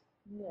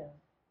 Yeah.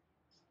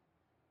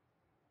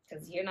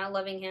 Because you're not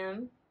loving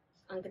him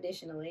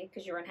unconditionally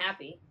because you're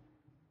unhappy.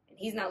 And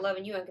he's not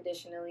loving you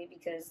unconditionally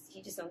because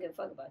he just don't give a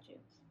fuck about you.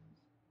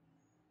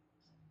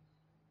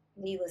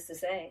 Needless to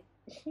say.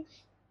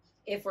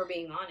 If we're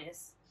being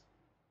honest.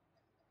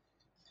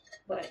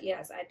 But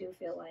yes, I do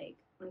feel like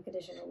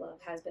unconditional love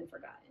has been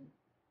forgotten.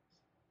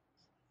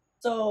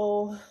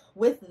 So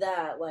with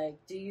that, like,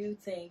 do you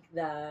think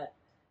that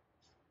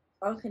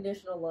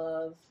unconditional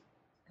love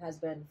has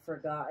been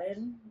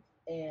forgotten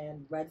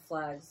and red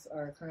flags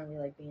are currently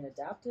like being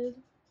adapted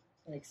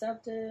and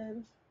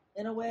accepted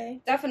in a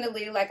way?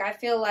 Definitely. Like, I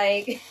feel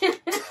like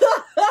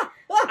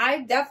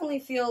I definitely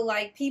feel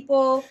like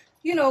people,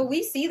 you know,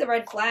 we see the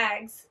red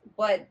flags,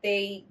 but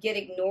they get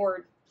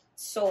ignored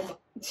so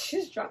much.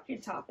 Just drop your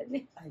top in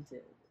there. I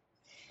did.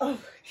 Oh,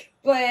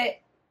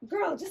 but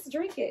girl, just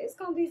drink it. It's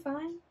gonna be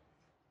fine.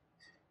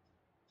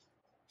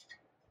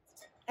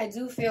 I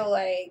do feel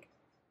like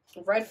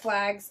red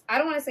flags, I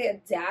don't want to say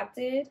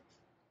adapted,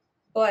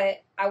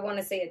 but I want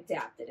to say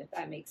adapted, if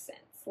that makes sense.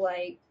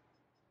 Like,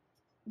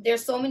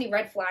 there's so many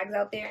red flags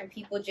out there, and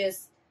people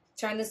just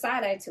turn the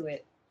side eye to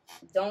it.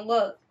 Don't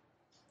look.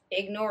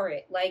 Ignore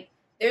it. Like,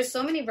 there's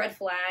so many red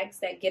flags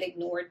that get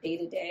ignored day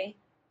to day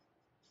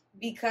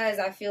because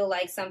I feel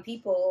like some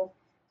people,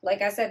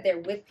 like I said, they're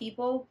with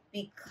people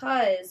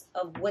because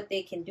of what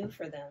they can do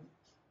for them.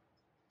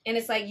 And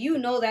it's like, you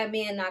know that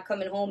man not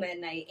coming home at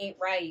night ain't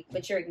right,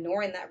 but you're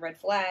ignoring that red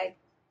flag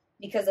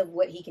because of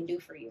what he can do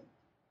for you.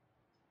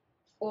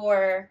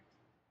 Or,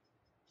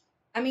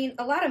 I mean,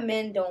 a lot of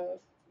men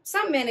don't,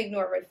 some men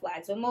ignore red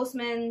flags, but most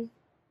men,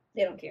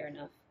 they don't care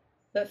enough.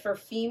 But for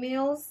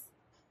females,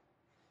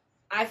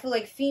 I feel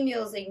like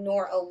females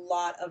ignore a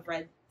lot of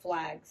red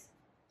flags.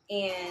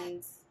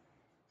 And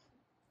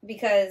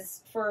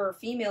because for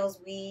females,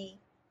 we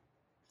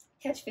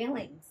catch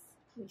feelings.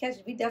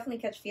 We definitely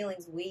catch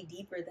feelings way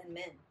deeper than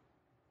men.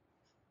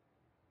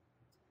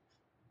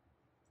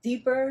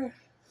 Deeper?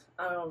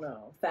 I don't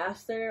know.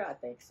 Faster? I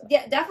think so.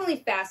 Yeah,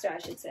 definitely faster, I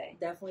should say.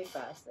 Definitely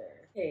faster.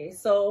 Okay,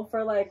 so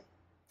for like,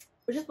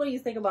 just when you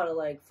think about it,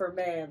 like for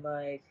men,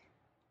 like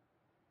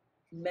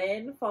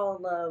men fall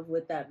in love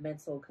with that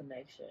mental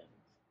connection.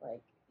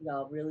 Like,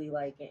 y'all really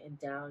like getting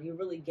down. You're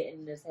really getting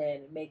in his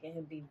head and making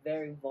him be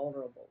very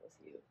vulnerable with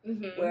you.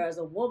 Mm-hmm. Whereas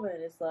a woman,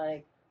 it's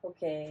like,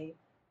 okay,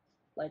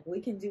 like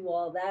we can do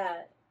all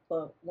that,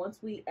 but once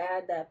we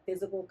add that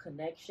physical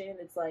connection,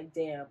 it's like,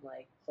 damn,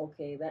 like,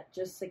 okay, that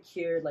just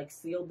secured, like,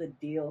 sealed the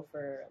deal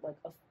for like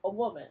a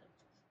woman.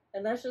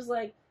 And that's just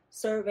like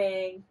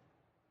surveying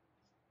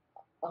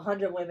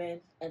 100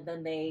 women, and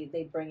then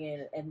they bring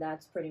in, and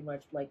that's pretty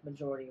much like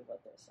majority of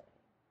what they're saying.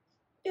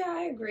 Yeah,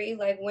 I agree.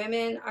 Like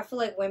women, I feel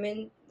like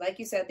women, like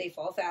you said, they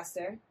fall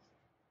faster.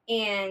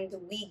 And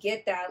we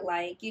get that,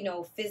 like, you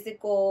know,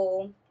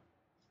 physical,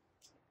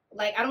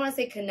 like, I don't want to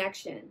say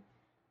connection,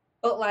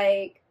 but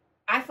like,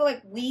 I feel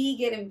like we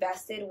get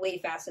invested way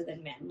faster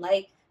than men.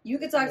 Like, you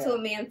could talk to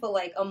a man for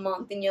like a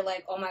month and you're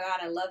like, oh my God,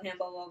 I love him,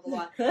 blah, blah,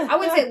 blah, blah. I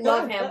wouldn't say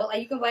love him, but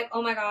like, you can be like,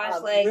 oh my gosh,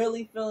 I'm like,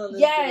 really feeling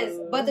this yes,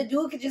 dude. but the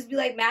dude could just be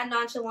like mad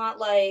nonchalant,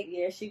 like,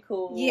 yeah, she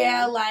cool.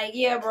 Yeah, like,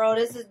 yeah, bro,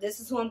 this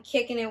is who I'm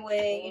kicking it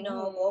with, you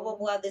know, blah, blah,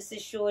 blah, this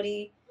is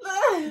shorty.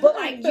 But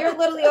like, you're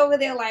literally over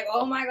there like,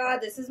 oh my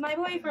God, this is my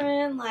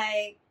boyfriend,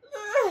 like,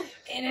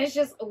 and it's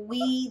just,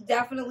 we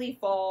definitely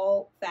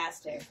fall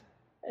faster.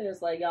 And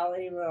it's like, y'all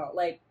ain't even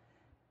like,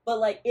 but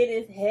like in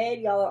his head,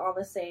 y'all are on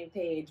the same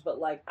page, but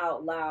like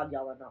out loud,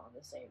 y'all are not on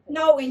the same page.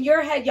 No, in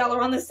your head, y'all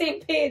are on the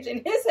same page.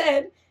 In his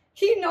head,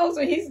 he knows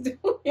what he's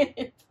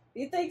doing.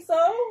 You think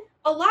so?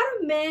 A lot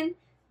of men,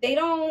 they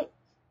don't,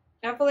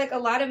 I feel like a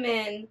lot of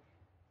men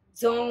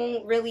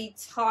don't really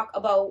talk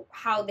about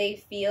how they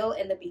feel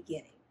in the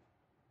beginning.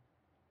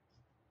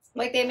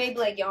 Like, they may be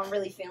like, yo, I'm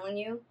really feeling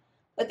you.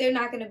 But they're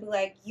not going to be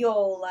like,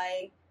 yo,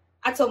 like,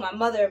 I told my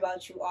mother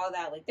about you, all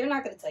that. Like, they're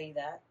not going to tell you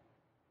that.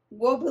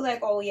 We'll be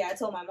like, oh, yeah, I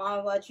told my mom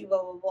about you,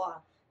 blah, blah, blah.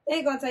 They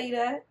ain't going to tell you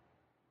that.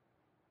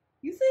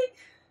 You think,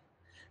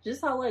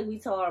 just how, like, we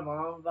tell our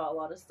mom about a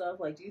lot of stuff,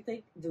 like, do you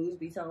think dudes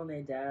be telling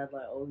their dad,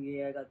 like, oh,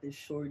 yeah, I got this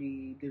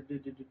shorty,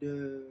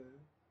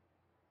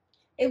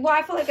 Well,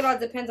 I feel like it all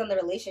depends on the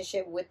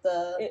relationship with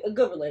the... A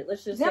good relationship.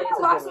 Let's just say Damn, it's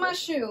I lost my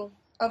shoe.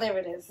 Oh, there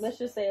it is. Let's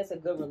just say it's a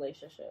good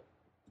relationship.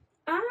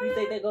 You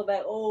think they go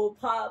back, oh,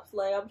 Pops,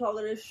 like, I'm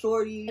talking to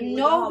shorty.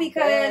 No,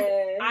 because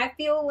I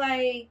feel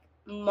like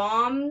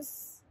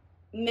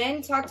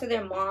men talk to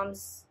their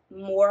moms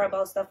more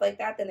about stuff like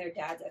that than their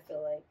dads, I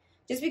feel like.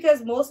 Just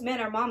because most men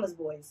are mama's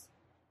boys.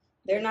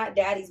 They're not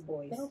daddy's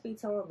boys. They don't be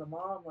telling the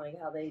mom, like,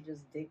 how they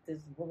just dick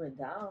this woman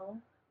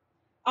down.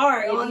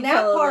 Alright, on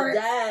that part.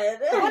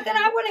 But then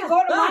I wouldn't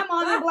go to my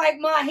mom and be like,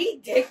 Ma,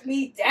 he dicked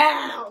me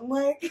down.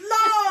 Like,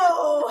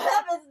 no!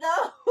 Heavens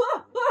no!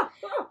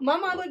 My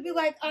mom would be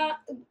like,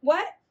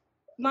 what?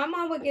 My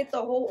mom would get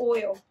the whole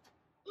oil.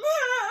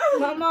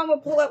 My mom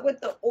would pull up with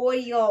the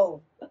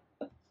oil.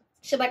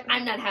 She'd be like,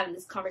 I'm not having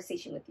this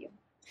conversation with you.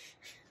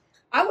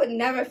 I would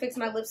never fix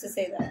my lips to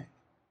say that.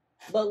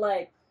 But,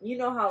 like, you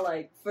know how,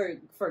 like,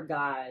 for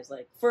guys,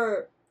 like,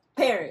 for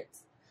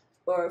parents,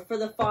 or for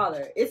the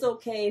father, it's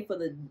okay for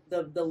the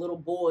little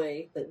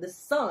boy, the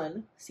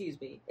son, excuse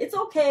me, it's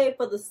okay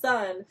for the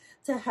son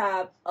to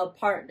have a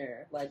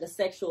partner, like a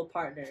sexual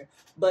partner,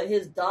 but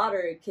his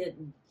daughter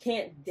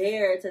can't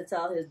dare to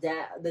tell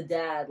the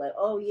dad, like,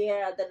 oh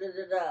yeah, da da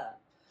da da.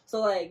 So,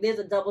 like, there's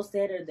a double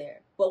standard there.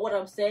 But what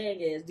I'm saying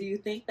is, do you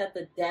think that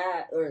the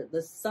dad or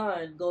the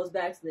son goes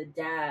back to the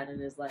dad and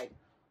is like,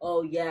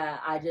 oh, yeah,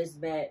 I just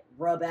met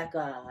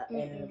Rebecca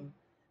and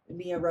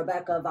me and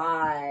Rebecca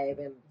vibe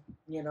and,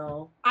 you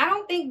know? I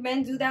don't think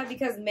men do that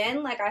because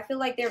men, like, I feel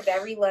like they're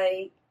very,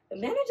 like,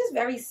 men are just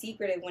very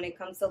secretive when it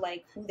comes to,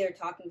 like, who they're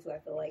talking to, I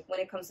feel like,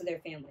 when it comes to their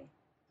family.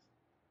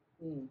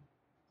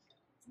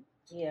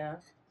 Yeah.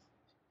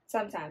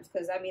 Sometimes,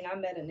 because, I mean, I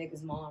met a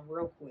nigga's mom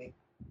real quick.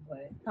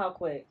 But how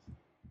quick?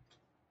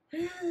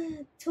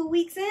 2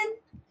 weeks in.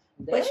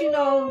 Damn. But you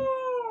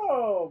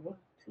know,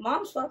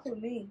 mom's fuck with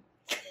me.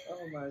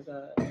 Oh my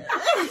god.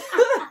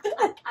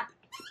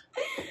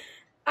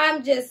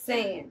 I'm just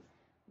saying.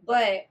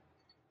 But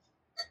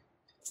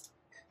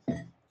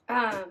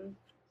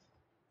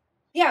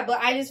yeah, but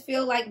I just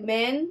feel like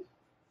men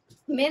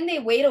they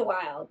wait a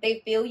while.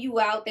 They feel you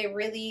out. They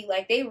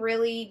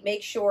really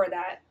make sure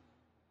that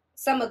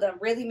some of them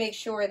really make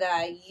sure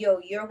that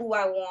you're who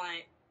I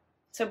want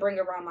to bring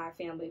around my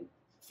family.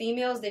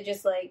 Females, they're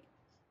just like,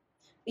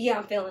 yeah,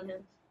 I'm feeling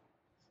him.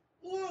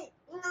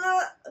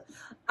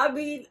 I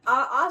mean,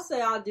 I'll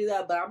say I'll do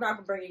that, but I'm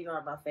not bringing you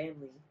around my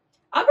family.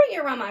 I'll bring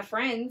you around my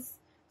friends.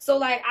 So,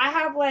 like, I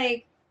have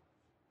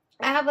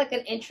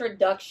an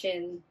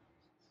introduction.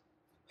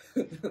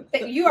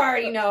 You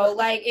already know,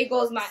 like, it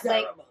goes not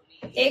ceremony.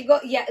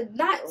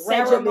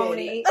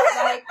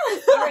 Like,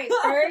 all right,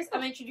 first I'm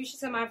gonna introduce you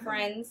to my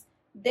friends.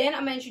 Then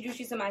I'm going to introduce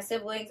you to my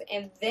siblings,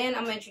 and then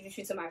I'm going to introduce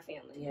you to my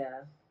family.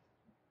 Yeah.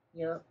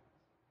 Yep.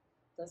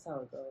 That's how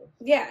it goes.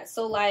 Yeah,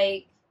 so,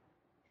 like,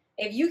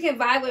 if you can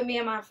vibe with me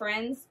and my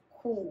friends,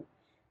 cool.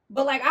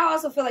 But, like, I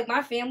also feel like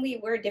my family,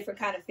 we're a different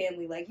kind of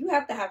family. Like, you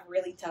have to have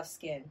really tough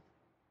skin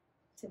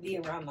to be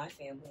around my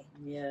family.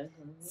 Yeah.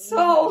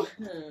 So,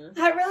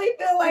 I really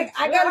feel like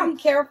I got to be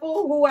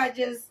careful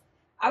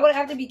I would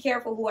have to be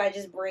careful who I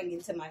just bring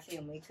into my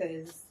family,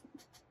 because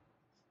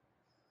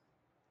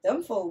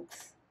them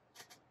folks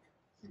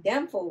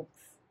don't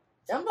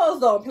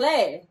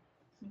play.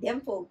 Them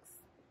folks.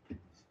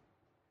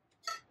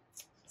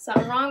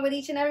 Something wrong with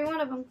each and every one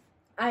of them.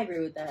 I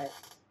agree with that.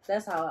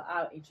 That's how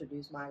I'll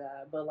introduce my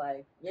guy. But,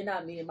 like, you're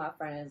not meeting my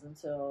friends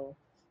until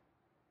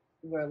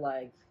we're,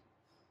 like...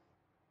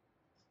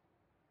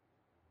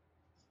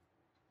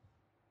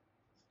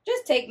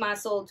 Just take my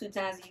soul 2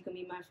 times and you can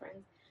be my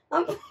friend.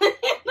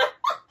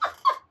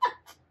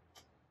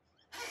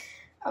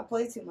 I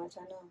play too much,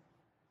 I know.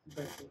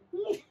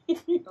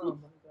 Oh,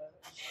 my God.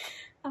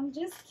 I'm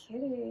just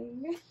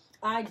kidding.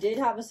 I did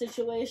have a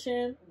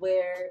situation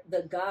where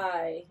the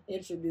guy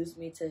introduced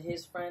me to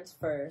his friends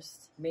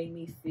first. Made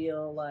me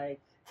feel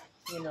like,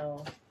 you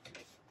know,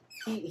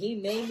 he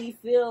made me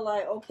feel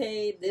like,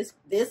 okay, this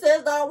is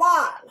the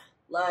one.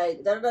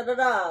 Like,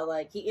 da-da-da-da-da.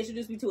 Like, he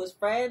introduced me to his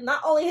friend.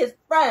 Not only his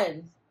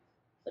friend,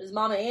 but his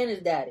mama and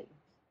his daddy.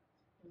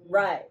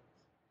 Right.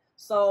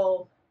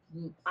 So,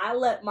 I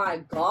let my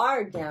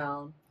guard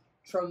down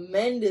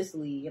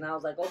tremendously. And I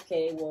was like,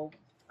 okay, well,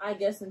 I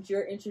guess since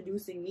you're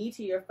introducing me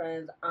to your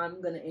friends,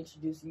 I'm going to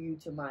introduce you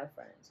to my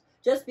friends.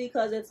 Just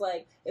because it's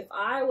like, if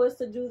I was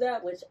to do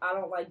that, which I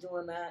don't like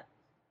doing that,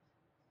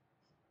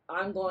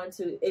 I'm going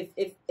to,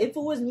 if it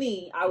was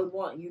me, I would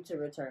want you to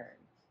return.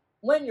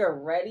 When you're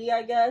ready,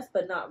 I guess,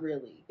 but not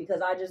really.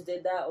 Because I just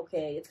did that,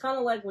 okay. It's kind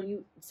of like when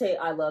you say,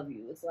 I love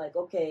you. It's like,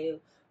 okay,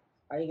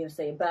 are you going to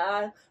say it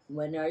back?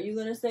 When are you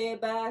going to say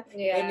it back?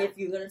 Yeah. And if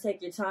you're going to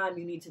take your time,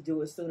 you need to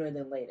do it sooner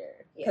than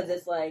later. Because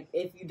it's like,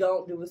 if you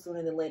don't do it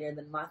sooner than later,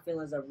 then my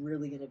feelings are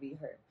really going to be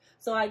hurt.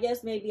 So I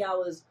guess maybe I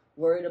was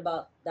worried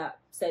about that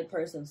said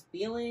person's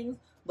feelings.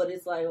 But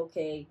it's like,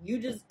 okay, you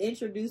just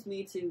introduced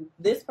me to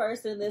this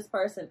person, and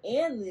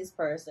this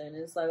person. And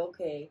it's like,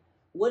 okay,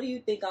 what do you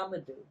think I'm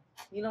going to do?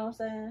 You know what I'm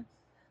saying?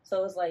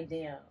 So it's like,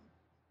 damn.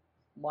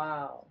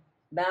 Wow.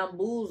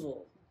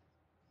 Bamboozled.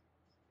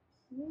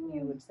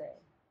 You would say.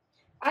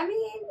 I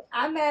mean,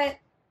 I met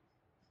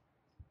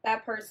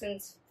that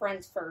person's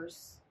friends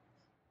first,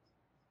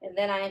 and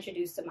then I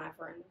introduced to my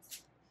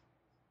friends.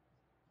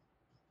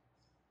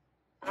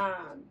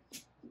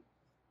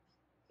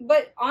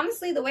 But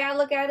honestly, the way I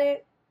look at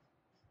it,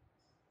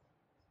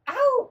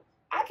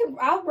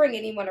 I'll bring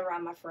anyone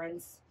around my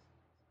friends.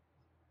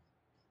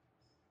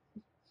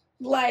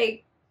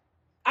 Like,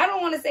 I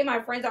don't want to say my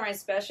friends aren't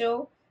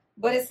special,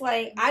 but it's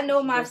like, I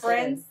know my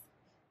friends.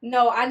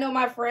 No, I know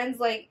my friends,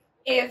 like,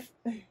 if,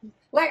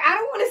 like, I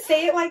don't want to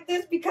say it like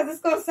this because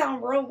it's going to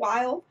sound real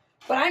wild,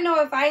 but I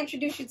know if I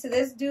introduce you to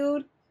this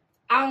dude,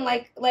 I don't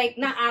like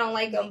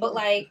him, but,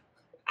 like,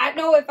 I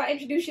know if I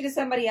introduce you to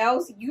somebody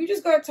else, you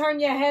just going to turn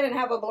your head and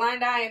have a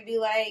blind eye and be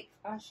like,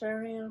 I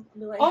sure am.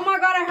 Be like, oh my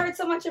God, I heard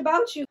so much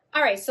about you.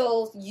 All right,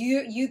 so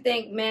you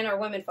think men or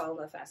women fall in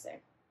love faster?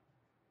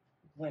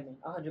 Women,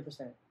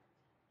 100%.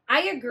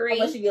 I agree.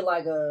 Unless you get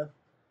like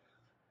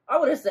I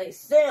wouldn't say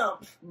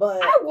simp,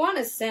 but I want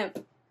a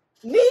simp.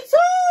 Me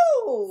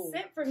too.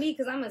 Simp for me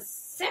because I'm a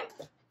simp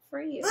for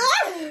you.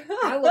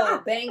 I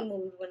was bang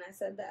mood when I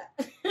said that.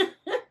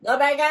 The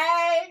bang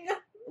gang.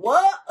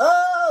 What?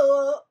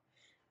 Oh.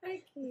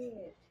 I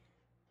can't.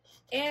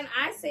 And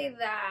I say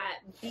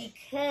that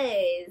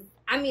because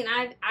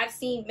I've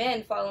seen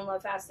men fall in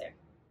love faster.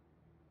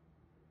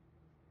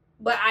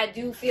 But I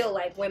do feel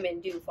like women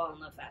do fall in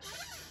love faster.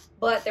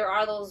 But there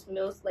are those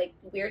most like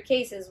weird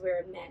cases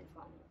where men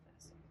fall in love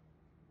faster.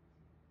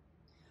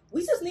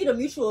 We just need a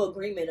mutual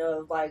agreement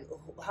of like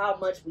how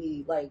much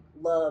we like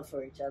love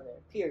for each other.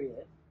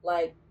 Period.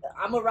 Like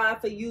I'm a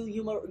ride for you,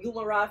 you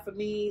a ride for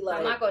me. Like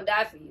I'm not gonna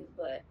die for you,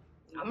 but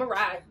I'm a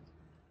ride.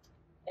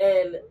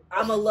 And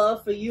I'm a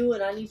love for you,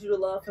 and I need you to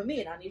love for me,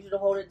 and I need you to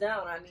hold it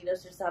down. I need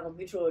us just to have a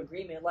mutual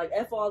agreement. Like,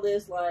 F all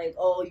this, like,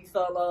 oh, you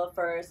fell in love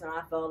first, and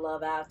I fell in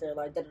love after,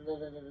 like,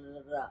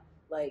 da-da-da-da-da-da-da.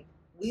 Like,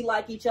 we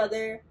like each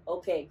other,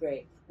 okay,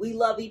 great. We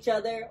love each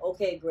other,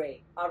 okay,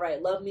 great. All right,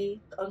 love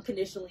me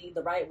unconditionally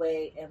the right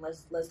way, and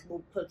let's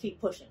keep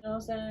pushing. You know what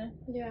I'm saying?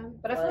 Yeah.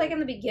 But I feel like in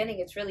the beginning,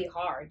 it's really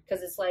hard,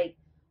 because it's like,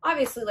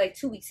 obviously, like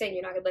 2 weeks in,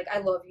 you're not gonna be like, I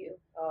love you.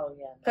 Oh,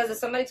 yeah. Because if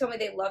somebody told me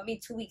they love me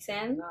 2 weeks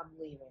in, I'm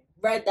leaving.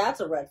 Red, that's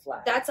a red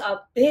flag. That's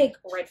a big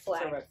red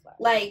flag. That's a red flag.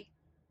 Like,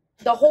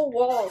 the whole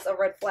wall's a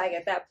red flag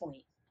at that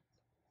point.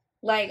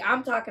 Like,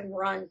 I'm talking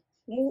run.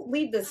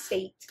 Leave the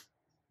state.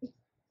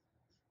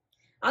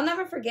 I'll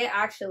never forget,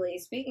 actually,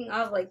 speaking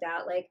of like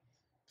that, like,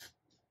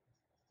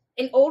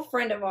 an old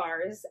friend of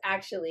ours,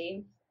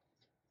 actually,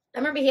 I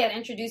remember he had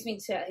introduced me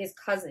to his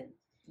cousin.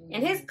 Mm-hmm.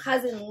 And his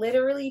cousin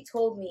literally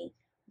told me,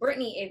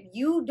 Brittany, if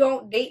you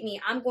don't date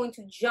me, I'm going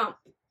to jump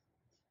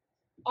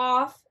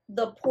off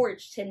the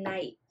porch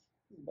tonight.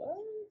 What?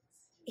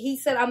 He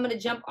said, I'm going to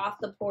jump off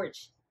the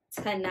porch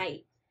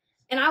tonight.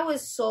 And I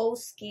was so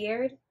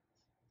scared.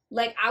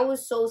 Like, I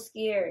was so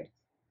scared.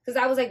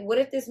 Because I was like, what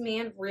if this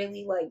man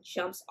really, like,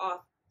 jumps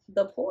off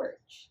the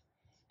porch?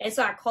 And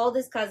so I called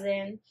his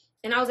cousin.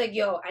 And I was like,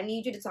 yo, I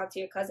need you to talk to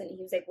your cousin. And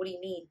he was like, what do you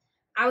mean?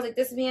 I was like,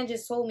 this man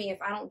just told me if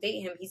I don't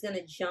date him, he's going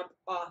to jump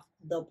off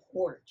the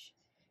porch.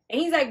 And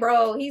he's like,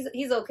 bro,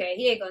 he's okay.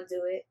 He ain't going to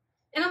do it.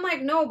 And I'm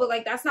like, no, but,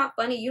 like, that's not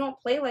funny. You don't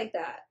play like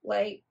that.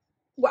 Like,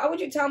 why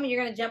would you tell me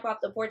you're going to jump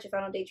off the porch if I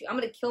don't date you? I'm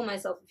going to kill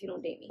myself if you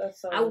don't date me.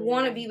 That's so I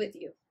want to be with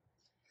you.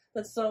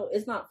 But so,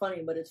 it's not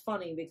funny, but it's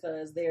funny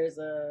because there's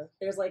a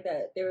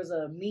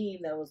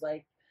meme that was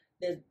like,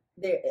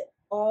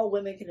 all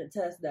women can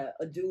attest that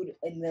a dude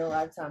in their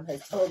lifetime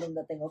has told them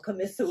that they're going to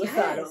commit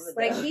suicide over that.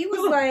 Like, he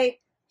was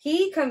like,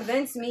 he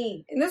convinced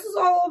me. And this was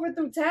all over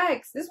through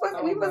text.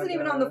 We wasn't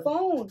even on the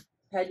phone.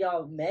 Had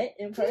y'all met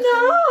in person?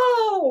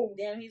 No!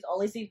 Damn, he's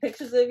only seen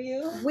pictures of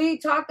you? We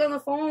talked on the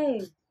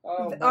phone.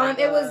 Oh my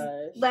It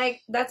was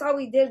like, that's all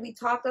we did. We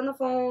talked on the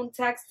phone,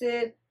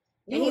 texted.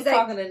 You and was he's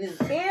talking like, in his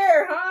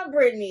ear, huh,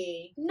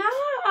 Brittany?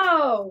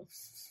 No.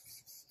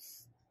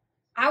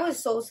 I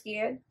was so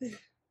scared.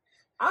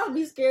 I would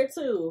be scared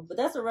too, but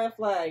that's a red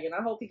flag, and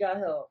I hope he got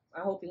help. I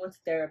hope he went to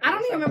therapy. I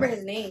don't even remember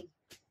his name.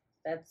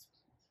 That's,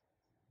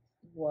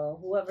 well,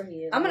 whoever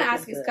he is. I'm going to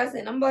ask his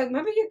cousin. I'm like,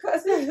 remember your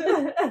cousin?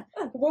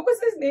 What was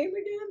his name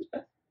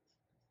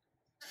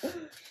again?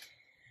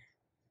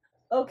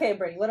 Okay,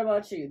 Brittany, what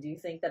about you? Do you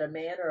think that a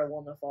man or a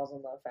woman falls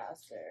in love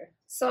faster?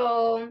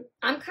 So,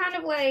 I'm kind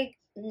of like,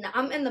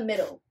 I'm in the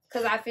middle.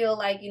 Because I feel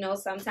like, you know,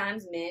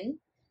 sometimes men,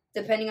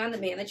 depending on the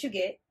man that you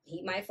get,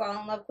 he might fall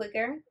in love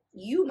quicker.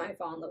 You might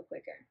fall in love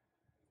quicker.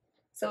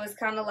 So, it's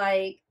kind of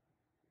like,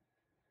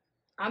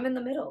 I'm in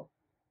the middle.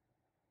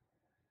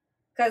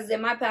 Because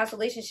in my past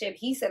relationship,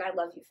 he said, I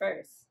love you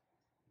first.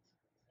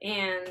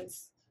 And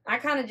I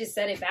kind of just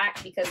said it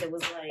back because it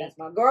was like, that's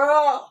my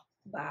girl.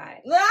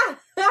 Bye.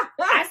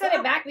 I said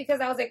it back because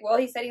I was like, well,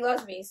 he said he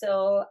loves me,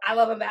 so I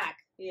love him back.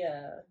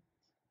 Yeah.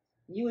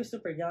 You were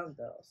super young,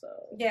 though, so.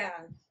 Yeah.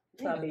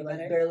 Probably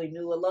like barely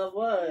knew what love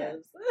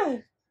was. Yeah.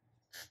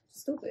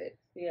 Stupid.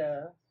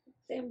 Yeah.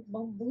 Damn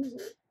bamboozle.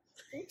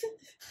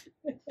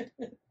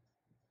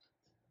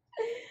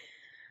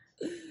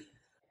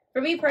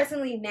 For me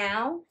personally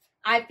now,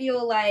 I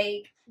feel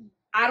like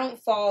I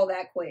don't fall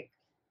that quick.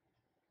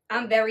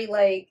 I'm very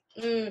like,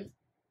 I'm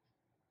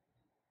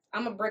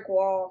a brick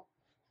wall.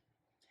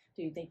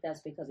 Do you think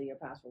that's because of your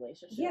past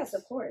relationships? Yes,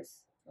 of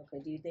course.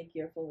 Okay, do you think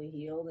you're fully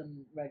healed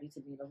and ready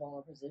to be in a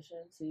vulnerable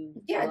position to...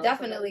 Yeah,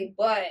 definitely.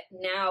 But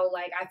now,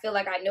 like, I feel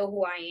like I know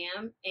who I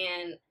am,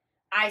 and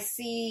I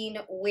seen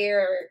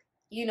where,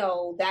 you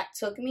know, that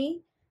took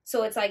me.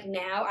 So it's like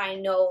now I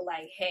know,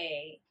 like,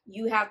 hey,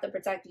 you have to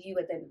protect you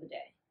at the end of the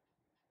day.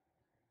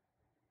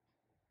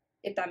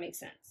 If that makes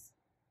sense.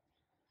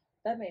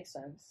 That makes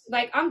sense.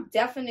 Like, I'm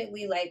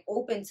definitely, like,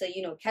 open to,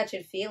 you know,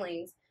 catching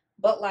feelings.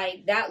 But,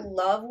 like, that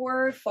love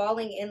word,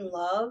 falling in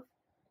love,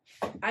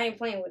 I ain't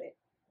playing with it.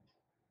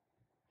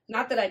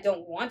 Not that I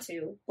don't want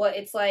to, but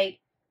it's like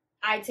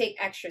I take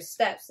extra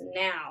steps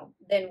now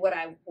than what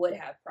I would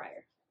have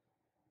prior.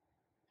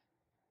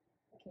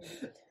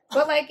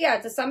 But, like,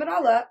 yeah, to sum it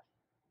all up,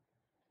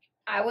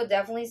 I would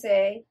definitely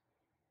say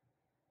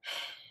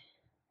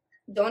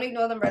don't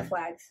ignore them red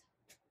flags.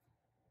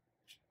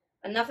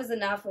 Enough is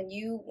enough. When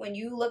you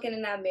looking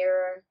in that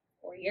mirror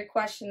or you're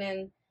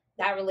questioning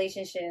that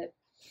relationship,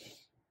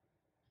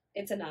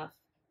 it's enough.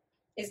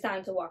 It's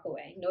time to walk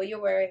away. Know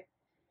your worth.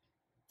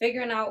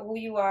 Figuring out who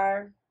you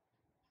are.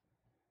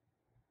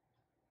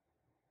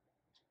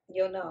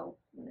 You'll know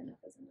when enough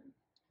is enough.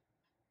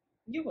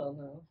 You will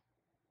know.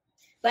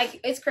 Like,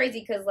 it's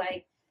crazy because,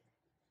 like,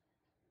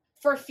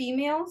 for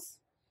females,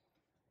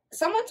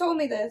 someone told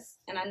me this,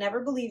 and I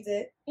never believed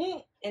it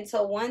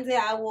until one day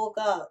I woke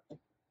up.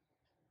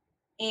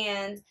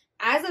 And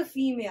as a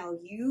female,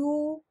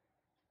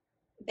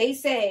 they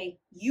say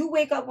you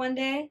wake up one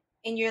day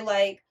and you're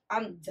like,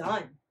 I'm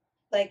done.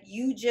 Like,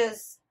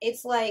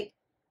 it's like,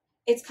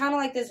 it's kind of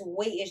like this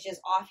weight is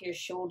just off your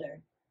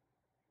shoulder.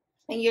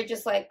 And you're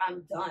just like,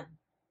 I'm done.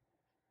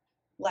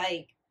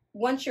 Like,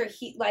 once you're,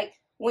 like,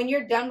 when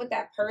you're done with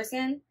that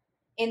person,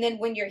 and then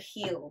when you're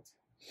healed,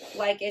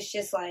 like, it's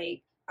just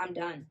like, I'm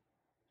done.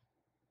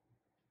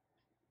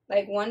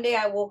 Like, one day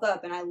I woke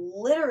up and I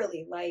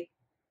literally, like,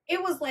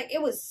 it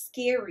was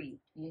scary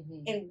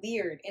and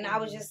weird. And I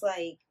was just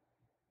like,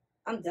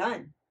 I'm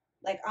done.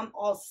 Like, I'm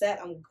all set.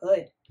 I'm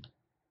good.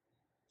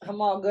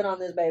 I'm all good on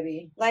this,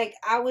 baby. Like,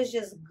 I was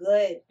just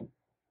good.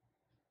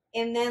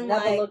 And then,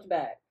 never looked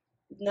back.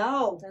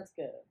 No. That's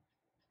good.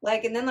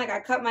 Like, and then, like,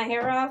 I cut my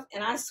hair off,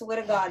 and I swear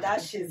to God,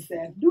 that shit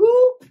said,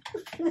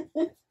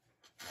 doop.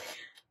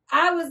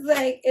 I was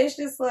like, it's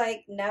just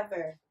like,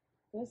 never.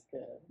 That's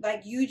good.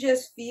 Like, you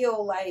just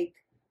feel like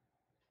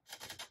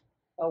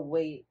a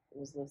weight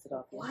was lifted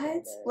off your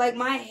shoulders. Like,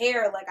 my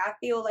hair, like, I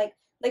feel like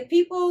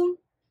people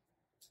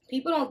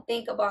don't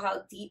think about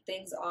how deep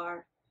things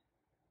are.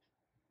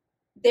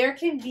 There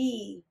can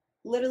be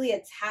literally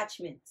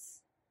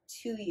attachments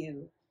to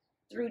you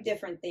through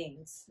different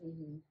things.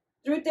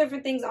 Through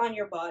different things on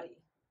your body.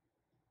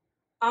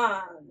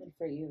 And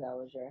for you, that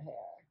was your hair.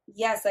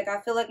 Yes, like,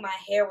 I feel like my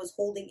hair was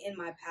holding in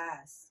my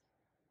past.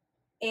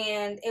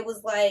 And it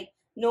was like,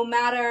 no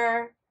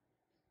matter...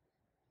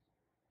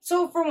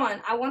 So, for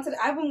one, I've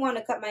been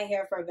wanting to cut my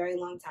hair for a very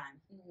long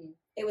time.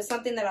 It was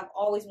something that I've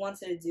always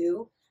wanted to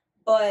do.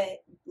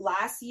 But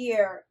last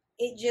year,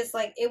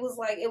 it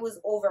was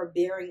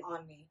overbearing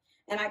on me.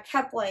 And I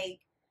kept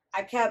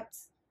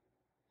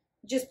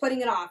just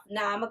putting it off.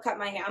 Nah, I'm going to cut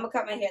my hair. I'm going to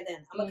cut my hair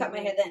then. I'm going to cut my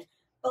hair then.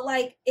 But,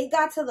 like, it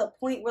got to the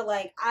point where,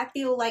 like, I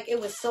feel like it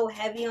was so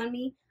heavy on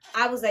me.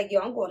 I was like,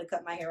 yo, I'm going to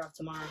cut my hair off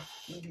tomorrow.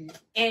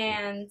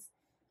 And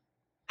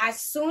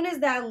as soon as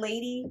that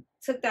lady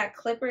took that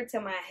clipper to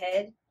my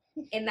head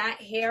and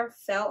that hair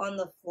fell on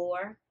the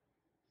floor,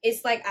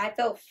 it's like I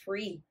felt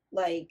free.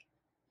 Like,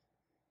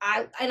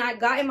 I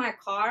got in my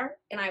car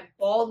and I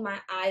bawled my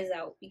eyes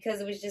out because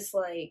it was just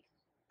like,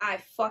 I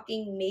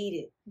fucking made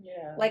it.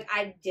 Yeah. Like,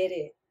 I did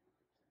it.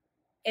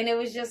 And it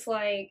was just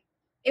like,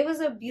 it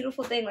was a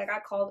beautiful thing. Like, I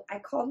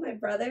called my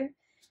brother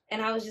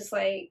and I was just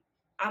like,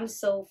 I'm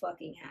so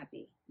fucking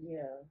happy.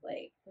 Yeah.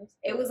 Like,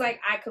 it was like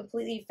I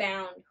completely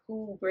found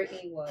who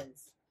Brittany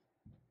was.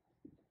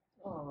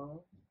 Aw.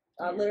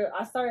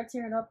 I started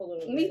tearing up a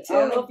little bit. Me too. I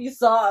don't know if you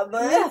saw it,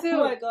 but Me too.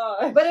 Oh my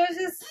God. But it was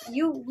just,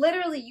 you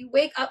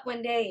wake up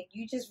one day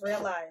and you just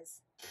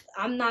realize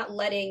I'm not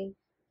letting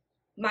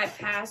my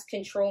past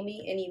control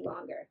me any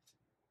longer.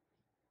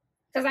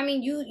 Because, I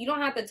mean, you don't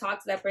have to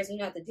talk to that person. You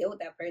don't have to deal with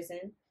that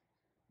person.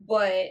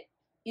 But,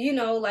 you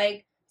know,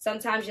 like,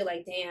 sometimes you're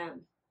like,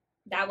 damn,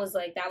 that was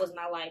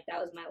my life. That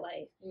was my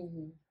life.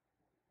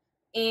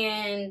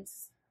 And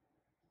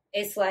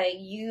it's like,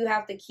 you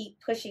have to keep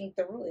pushing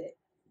through it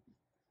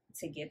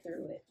to get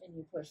through it. And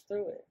you push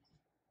through it.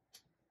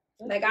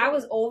 Like, I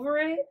was over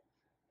it.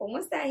 But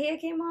once that hair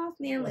came off,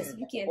 man, listen,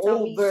 you can't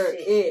tell me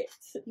shit.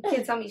 You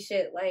can't tell me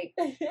shit. Like,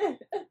 you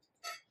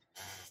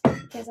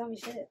can't tell me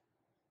shit.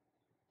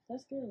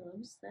 That's good.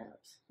 Them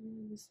snaps.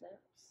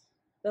 Snaps.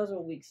 Those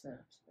were weak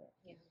snaps. But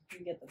yeah,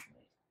 you get the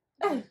point.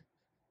 I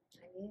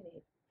get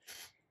it.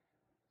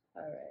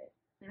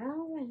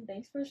 All right.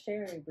 Thanks for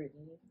sharing,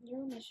 Brittany. You're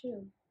on my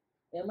shoe.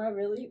 Am I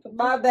really?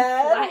 My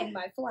bad.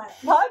 Flat.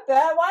 My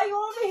bad. Why you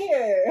over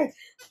here?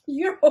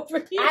 You're over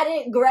here. I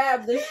didn't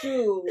grab the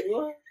shoe.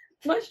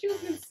 My shoe's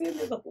been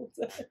sitting the whole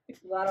time.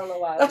 Well, I don't know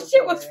why. That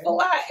shit was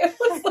flat. It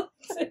was like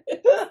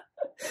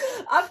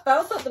I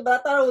felt something, but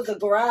I thought it was the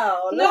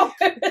ground. No,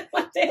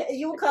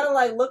 you were kind of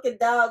like looking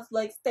down,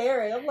 like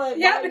staring. I'm like,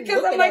 yeah,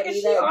 because I'm like, is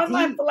she on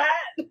my flat?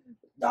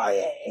 Oh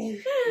yeah.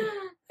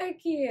 I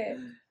can't.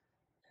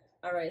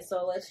 All right,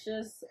 so let's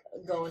just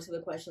go into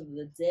the question of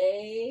the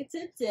day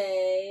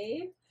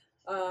today.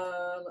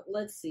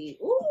 Let's see.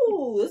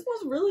 Ooh, this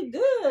was really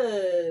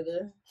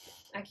good.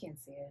 I can't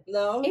see it.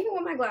 No? Even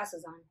with my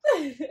glasses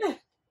on.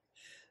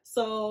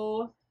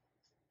 So,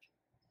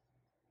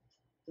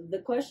 the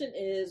question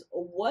is,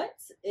 what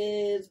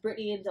is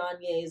Brittany and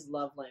Donye's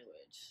love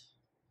language?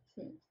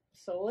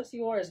 So, what's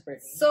yours,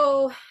 Brittany?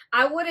 So,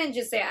 I wouldn't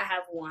just say I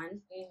have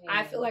one.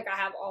 I feel like I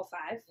have all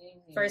five.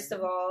 First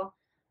of all,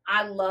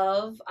 I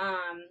love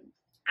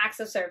acts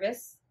of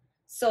service.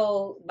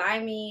 So, buy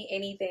me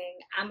anything.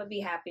 I'm going to be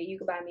happy. You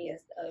could buy me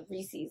a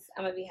Reese's.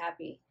 I'm going to be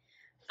happy.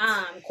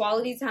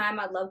 Quality time.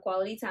 I love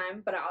quality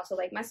time, but I also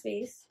like my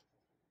space.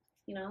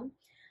 You know?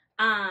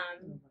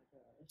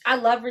 I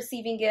love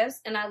receiving gifts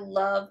and I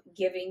love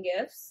giving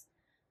gifts.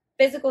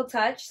 Physical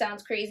touch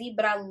sounds crazy,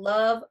 but I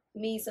love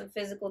me some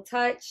physical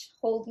touch.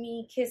 Hold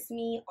me, kiss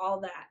me, all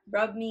that.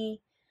 Rub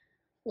me.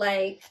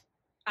 Like,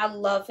 I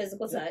love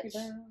physical touch.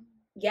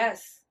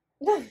 Yes.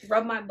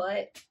 Rub my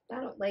butt.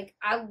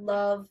 I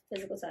love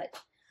physical touch.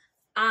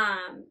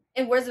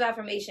 And words of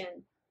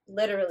affirmation,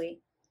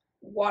 literally,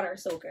 water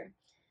soaker.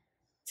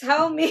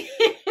 Tell me.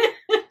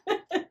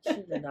 She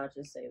did not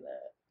just say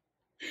that.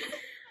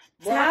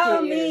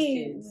 Tell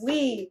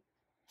me,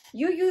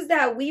 you use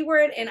that we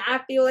word, and I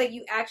feel like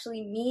you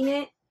actually mean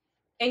it,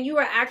 and you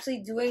are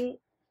actually doing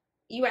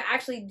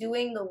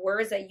the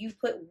words that you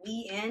put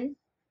we in.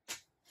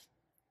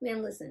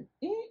 Man, listen.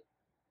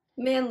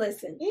 Man,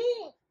 listen.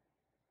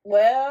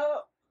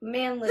 Well,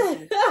 man,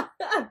 listen.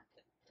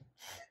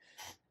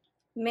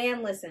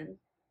 Man, listen.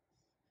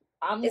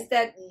 It's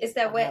that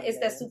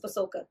super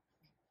soaker.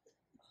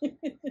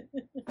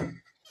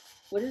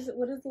 What is it?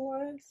 What is the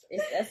words?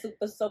 It's that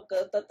super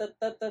soaker.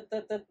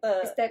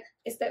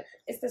 It's that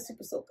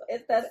super soaker.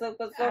 It's that super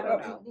soaker. I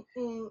don't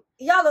know.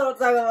 Y'all know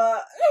what I'm talking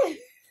about.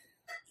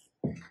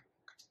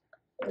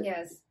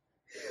 Yes.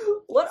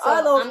 What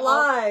are those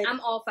lines? I'm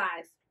all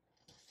 5.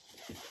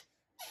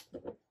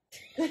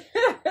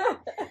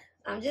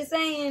 I'm just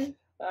saying.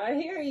 I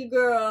hear you,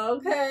 girl.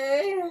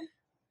 Okay.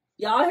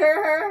 Y'all hear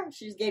her?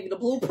 She just gave you the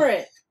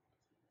blueprint.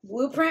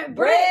 Blueprint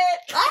bread.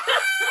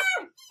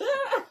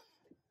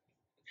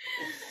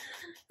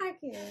 I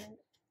can't.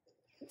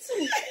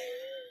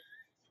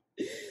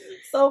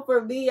 So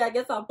for me, I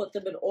guess I'll put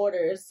them in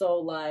order. So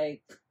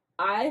like,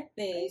 I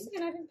think.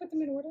 I didn't put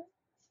them in order.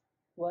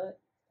 What?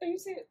 Are you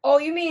saying? Oh,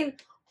 you mean?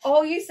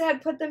 Oh, you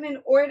said put them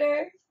in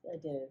order. I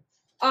did.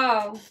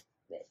 Oh.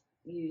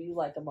 You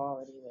like them all,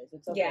 anyways.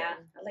 It's okay. Yeah,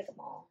 I like them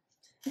all.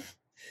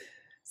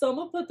 So I'm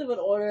gonna put them in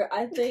order.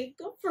 I think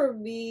for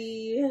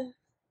me,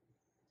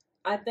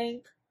 I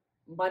think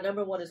my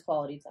number one is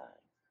quality time.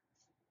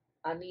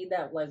 I need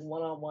that like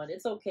one-on-one.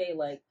 It's okay,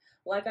 like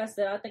I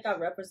said, I think I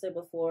referenced it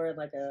before in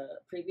like a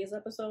previous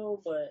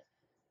episode, but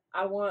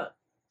I want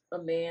a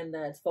man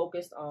that's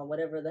focused on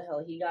whatever the hell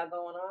he got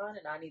going on,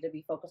 and I need to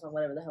be focused on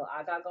whatever the hell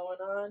I got going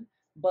on.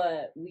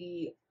 But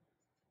we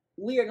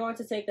are going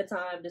to take the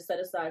time to set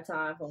aside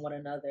time for one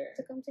another.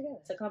 To come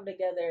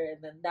together,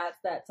 and then that's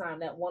that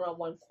time, that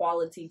one-on-one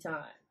quality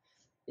time.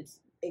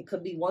 It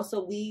could be once a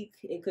week.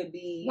 It could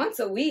be... Once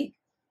a week?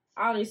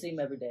 I don't need to see him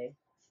every day.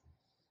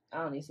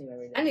 I need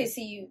to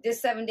see you. There's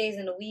 7 days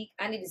in a week.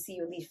 I need to see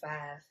you at least 5.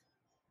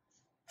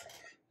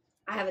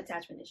 I have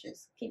attachment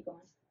issues. Keep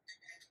going.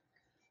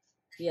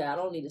 Yeah, I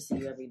don't need to see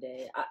you every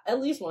day. At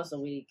least once a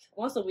week.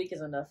 Once a week is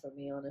enough for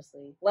me,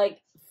 honestly.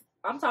 Like,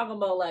 I'm talking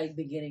about, like,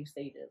 beginning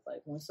stages.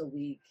 Like, once a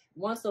week.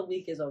 Once a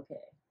week is okay.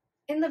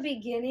 In the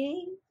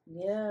beginning?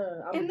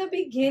 Yeah. In the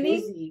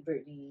beginning? Busy,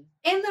 Brittany.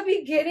 In the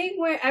beginning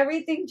where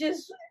everything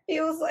just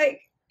feels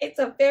like it's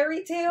a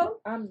fairy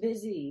tale? I'm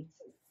busy.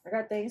 I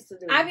got things to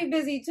do. I be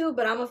busy, too,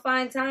 but I'm going to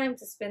find time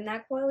to spend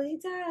that quality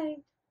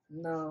time.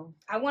 No.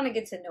 I want to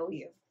get to know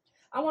you.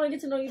 I want to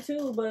get to know you,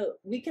 too, but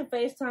we can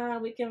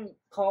FaceTime. We can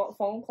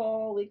phone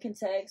call. We can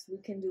text. We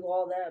can do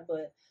all that,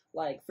 but,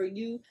 like, for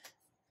you...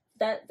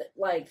 That,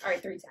 like... All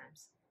right, 3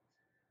 times.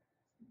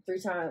 3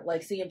 times?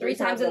 Like, see him 3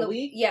 times in a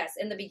week? Yes,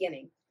 in the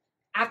beginning.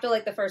 After,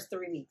 like, the first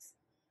 3 weeks.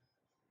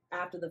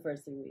 After the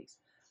first 3 weeks.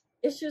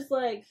 It's just,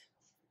 like...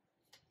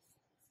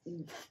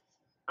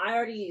 I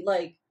already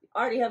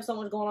have so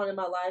much going on in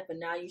my life, and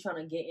now you're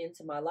trying to get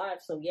into my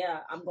life. So, yeah,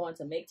 I'm going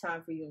to make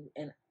time for you,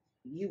 and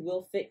you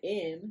will fit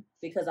in,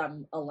 because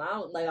I'm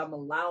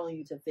allowing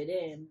you to fit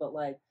in. But,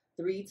 like,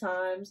 3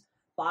 times,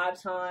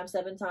 5 times,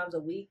 7 times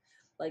a week...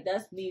 Like,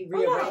 that's me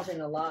rearranging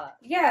a lot.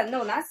 Yeah,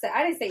 no, not 7.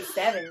 I didn't say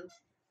 7.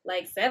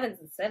 Like, 7.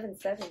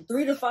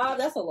 3 to 5,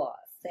 that's a lot.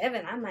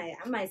 7, I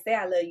might say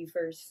I love you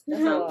first.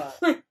 That's a lot.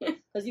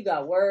 Because you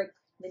got work,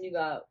 then you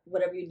got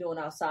whatever you're doing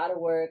outside of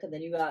work, and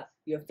then you got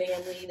your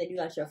family, then you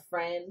got your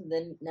friend,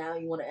 then now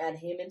you want to add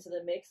him into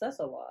the mix. That's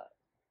a lot.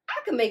 I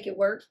can make it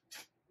work.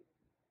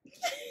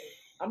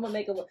 I'm going to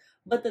make it work.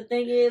 But the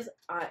thing is,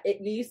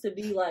 it needs to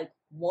be, like,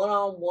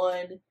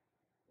 one-on-one,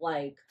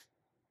 like...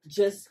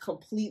 just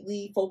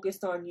completely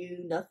focused on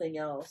you, nothing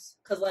else.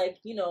 Because, like,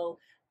 you know,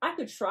 I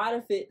could try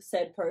to fit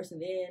said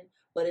person in,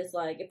 but it's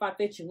like, if I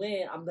fit you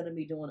in, I'm going to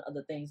be doing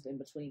other things in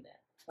between that.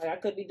 Like, I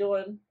could be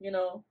doing, you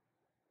know,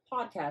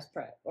 podcast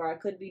prep, or I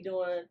could be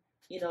doing,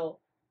 you know,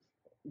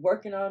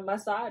 working on my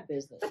side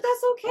business. But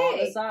that's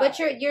okay. But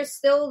you're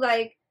still,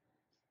 like...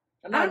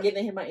 I'm not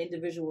giving him my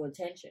individual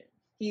attention.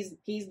 He's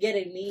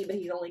getting me, but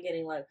he's only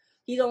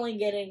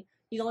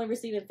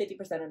receiving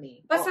 50% of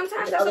me. But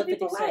sometimes that's what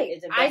people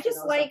like. I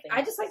just like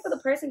for the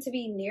person to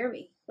be near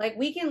me. Like,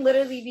 we can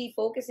literally be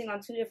focusing on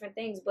 2 different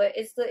things, but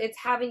it's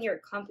having your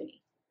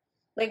company.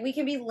 Like, we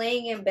can be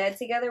laying in bed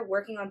together,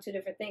 working on 2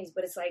 different things,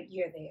 but it's like,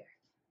 you're there.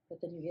 But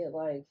then you get,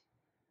 like,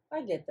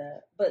 I get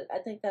that. But I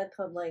think that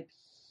come, like,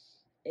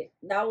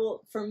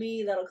 for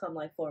me, that'll come,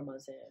 like, 4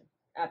 months in.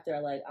 After, I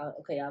like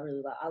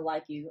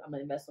you, I'm going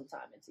to invest some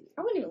time into you.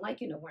 I wouldn't even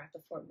like you no more after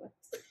 4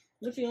 months.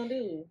 What you gonna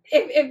do?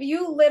 If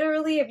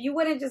you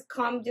wouldn't just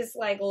come, just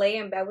like lay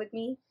in bed with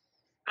me,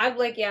 I'd be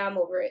like, yeah, I'm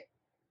over it.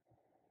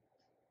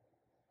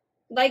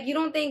 Like, you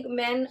don't think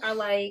men are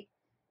like,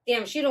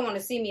 damn, she don't want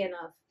to see me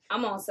enough.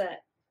 I'm all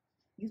set.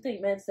 You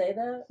think men say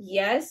that?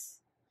 Yes.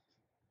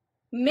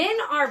 Men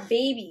are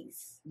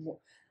babies.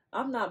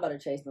 I'm not about to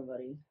chase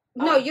nobody.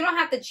 No, you don't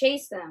have to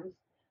chase them.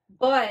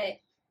 But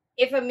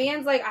if a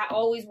man's like, I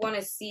always want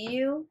to see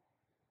you,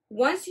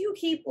 once you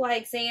keep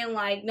like saying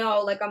like,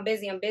 no, like I'm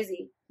busy,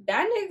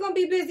 that nigga gonna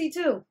be busy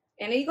too.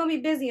 And he gonna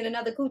be busy in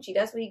another coochie.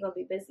 That's when he gonna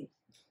be busy.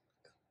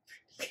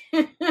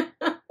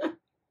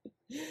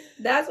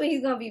 That's when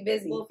he's gonna be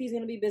busy. Well, if he's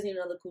gonna be busy in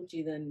another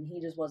coochie, then he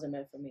just wasn't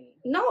meant for me.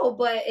 No,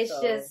 but it's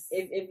So, just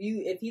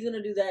if he's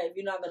gonna do that, if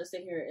you're not gonna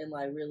sit here and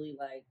like really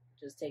like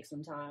just take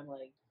some time,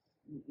 like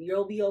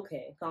you'll be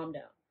okay. Calm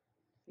down.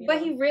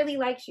 But he really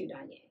likes you,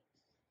 Danye.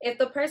 If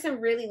the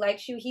person really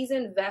likes you, he's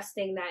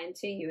investing that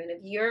into you. And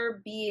if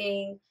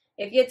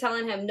you're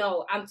telling him,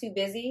 no, I'm too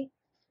busy.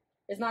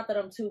 It's not that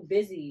I'm too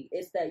busy.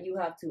 It's that you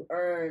have to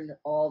earn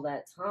all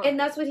that time. And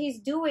that's what he's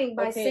doing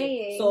by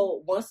saying.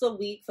 So once a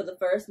week for the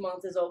first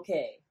month is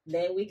okay.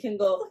 Then we can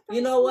go,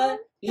 you know what?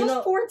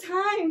 That's 4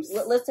 times.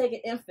 Let's take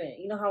an infant.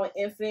 You know how an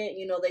infant,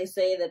 they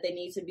say that they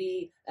need to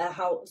be at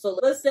how. So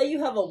let's say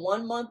you have a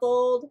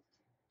 1-month-old.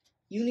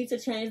 You need to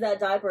change that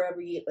diaper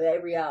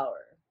every hour,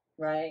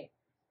 right?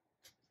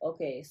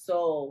 Okay,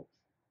 so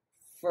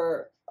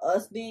for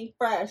us being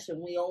fresh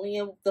and we only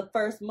in the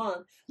first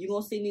month, you're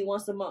gonna see me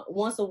once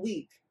a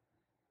week.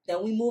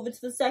 Then we move into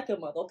the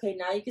second month. Okay,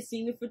 now you can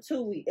see me for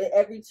 2 weeks.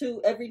 Every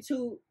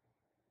two.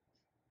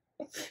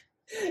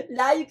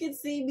 Now you can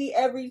see me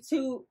every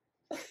 2.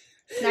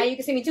 Now you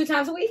can see me 2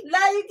 times a week.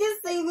 Now you can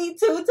see me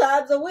 2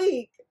 times a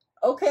week.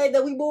 Okay,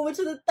 then we move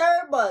into the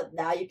third month.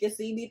 Now you can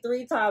see me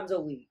 3 times a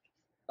week.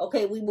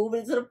 Okay, we move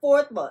into the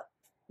 4th month.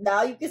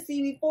 Now you can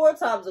see me 4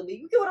 times a week.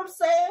 You get what I'm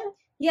saying?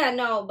 Yeah,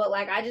 no, but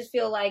like I just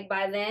feel like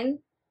by then,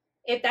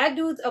 if that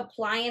dude's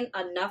applying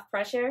enough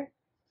pressure,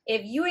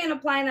 if you ain't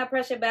applying that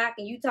pressure back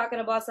and you talking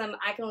about something,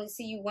 I can only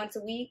see you once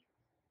a week,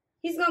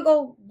 he's gonna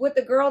go with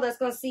the girl that's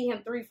gonna see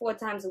him 3-4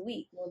 times a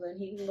week. Well, then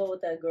he can go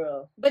with that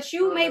girl. But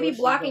you may be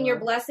blocking your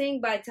blessing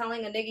by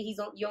telling a nigga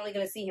you're only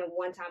gonna see him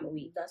 1 time a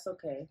week. That's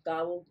okay.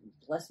 God will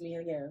bless me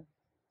again.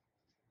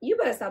 You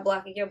better stop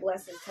blocking your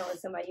blessing telling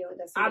somebody you only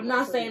gonna see him. I'm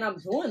not saying I'm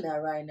doing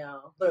that right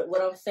now, but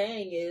what I'm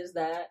saying is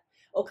that,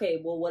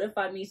 okay, well, what if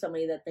I meet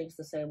somebody that thinks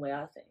the same way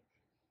I think?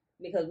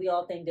 Because we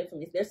all think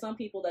differently. There's some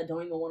people that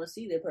don't even want to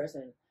see their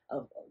person.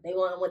 They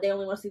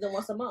only want to see them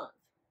once a month.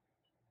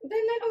 Then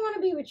they don't want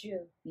to be with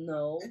you.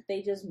 No,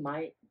 they just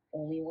might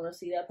only want to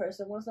see that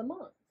person once a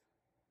month.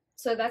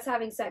 So that's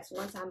having sex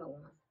 1 time a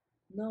month.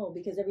 No,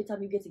 because every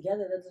time you get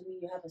together, that doesn't mean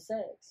you're having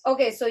sex.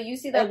 Okay, so you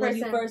see that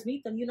person. When you first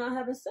meet them, you're not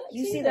having sex.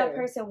 You see that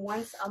person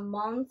once a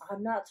month.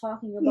 I'm not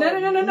talking about. No.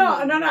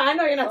 I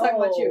know you're not talking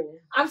about you.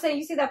 I'm saying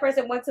you see that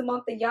person once a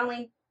month and y'all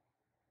ain't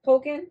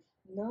poking.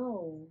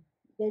 No,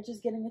 they're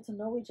just getting to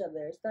know each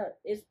other.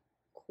 It's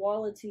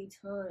quality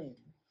time.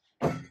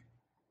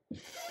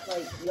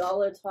 Like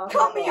y'all are talking.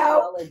 Count me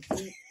out. Y'all are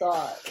deep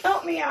thought.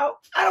 Count me out.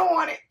 I don't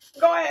want it.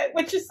 Go ahead.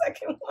 What's your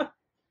second one?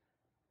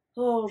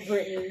 Oh,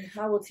 Brittany,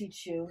 I will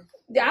teach you.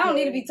 I don't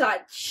need to be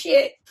taught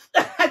shit.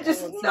 I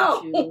just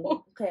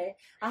know. Okay,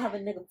 I have a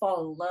nigga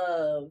fall in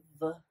love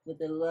with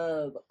the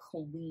love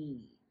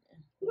queen.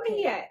 Where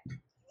he at?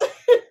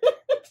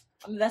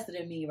 I'm invested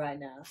in me right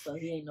now, so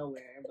he ain't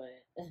nowhere.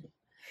 But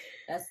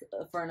that's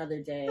for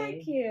another day.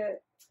 Thank you.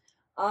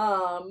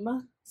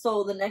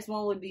 So the next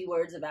one would be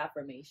words of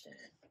affirmation.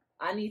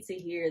 I need to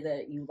hear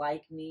that you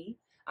like me.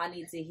 I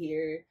need to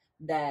hear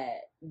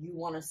that you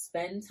want to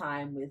spend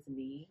time with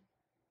me.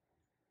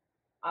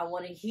 I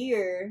want to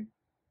hear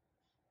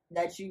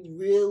that you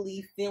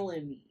really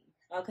feeling me,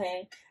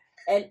 okay?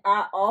 And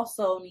I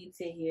also need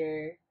to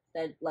hear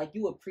that, like,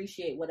 you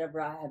appreciate whatever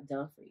I have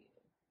done for you.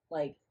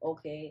 Like,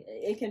 okay,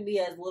 it can be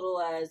as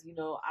little as, you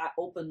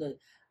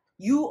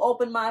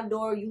open my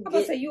door, I'm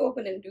gonna say you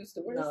open and do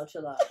doors. No,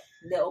 chill out.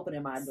 They're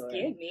opening my door.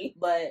 Scared me.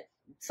 But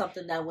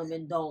something that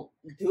women don't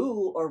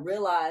do or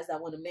realize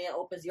that when a man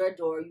opens your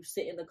door, you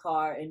sit in the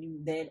car and you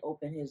then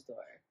open his door.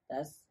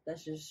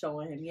 That's just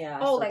showing him, yeah.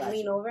 Like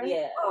lean over?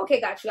 Yeah. Oh,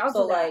 okay, got you. I'll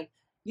do that. Like,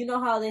 you know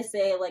how they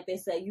say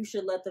you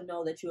should let them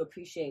know that you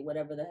appreciate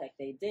whatever the heck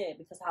they did,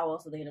 because how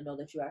else are they gonna know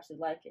that you actually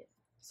like it?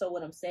 So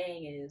what I'm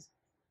saying is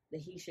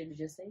that he should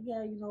just say,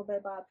 yeah,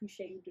 babe, I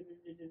appreciate you.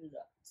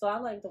 So I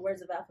like the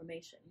words of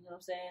affirmation. You know what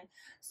I'm saying?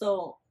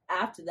 So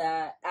after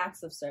that,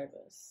 acts of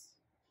service.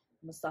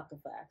 I'm a sucker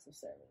for acts of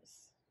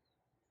service.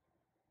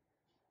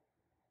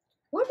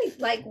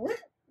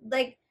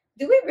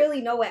 Do we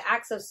really know what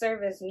acts of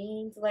service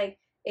means? Like,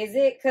 is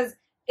it, because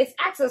it's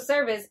acts of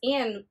service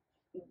and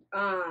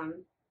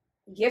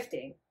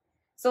gifting.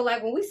 So,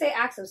 like, when we say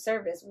acts of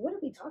service, what are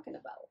we talking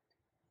about?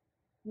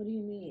 What do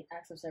you mean,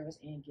 acts of service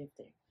and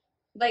gifting?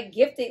 Like,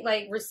 gifting,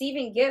 like,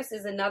 receiving gifts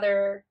is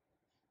another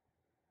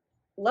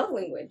love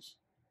language.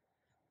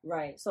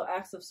 Right. So,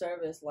 acts of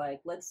service,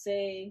 like, let's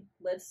say,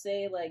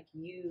 like,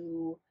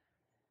 you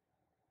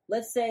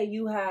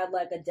had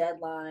like a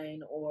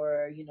deadline,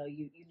 or you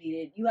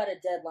had a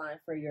deadline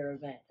for your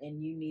event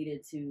and you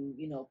needed to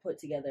put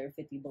together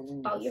 50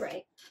 balloons. Oh, you're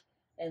right.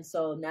 And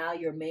so now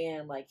your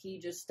man, like, he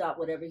just stopped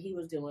whatever he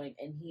was doing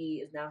and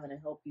he is now going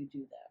to help you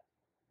do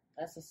that.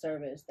 That's a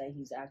service that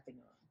he's acting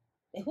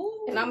on.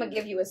 Ooh. And I'm gonna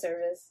give you a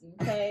service.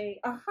 Okay.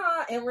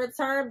 In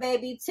return,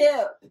 baby,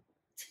 tip.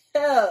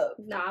 Tip.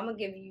 No, I'm gonna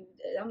give you.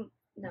 No,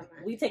 man.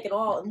 We taking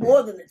all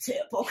more than the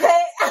tip,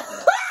 okay?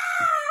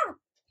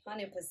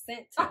 100%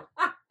 tip.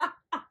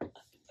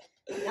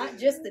 Not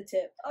just the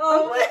tip.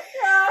 Oh my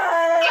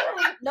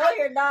god! No,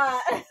 you're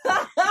not.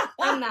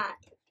 I'm not.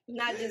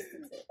 Not just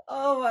the tip.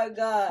 Oh my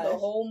god! The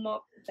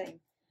whole thing.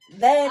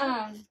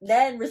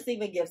 Then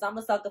receiving gifts. I'm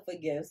a sucker for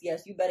gifts.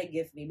 Yes, you better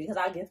gift me because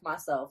I gift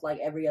myself like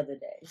every other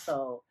day.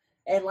 So,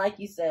 and like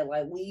you said,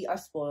 like we are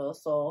spoiled.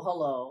 So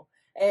hello,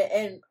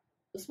 and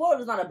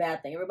spoiled is not a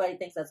bad thing. Everybody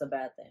thinks that's a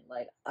bad thing.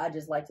 Like I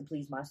just like to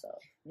please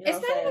myself. You know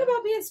it's not even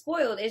about being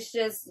spoiled. It's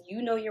just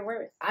you know your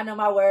worth. I know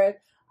my worth.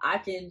 I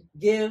can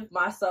give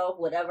myself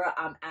whatever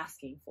I'm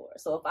asking for.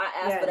 So if I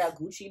ask for that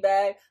Gucci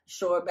bag,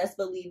 sure, best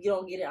believe you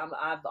don't get it.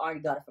 I've already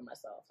got it for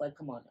myself. Like,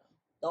 come on now,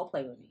 don't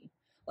play with me.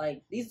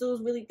 Like these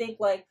dudes really think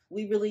like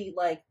we really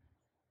like.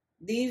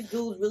 These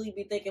dudes really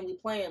be thinking we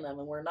playing them,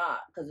 and we're not.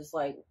 Because it's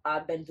like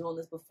I've been doing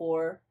this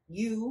before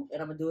you,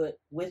 and I'm gonna do it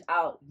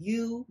without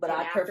you. But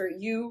I prefer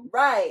you,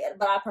 right?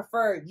 But I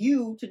prefer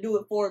you to do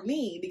it for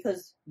me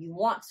because you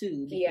want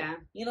to. Yeah,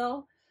 you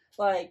know,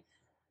 like.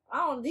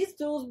 These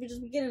dudes be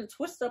just getting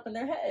twisted up in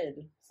their head.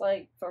 It's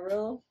like, for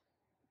real?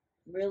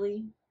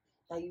 Really?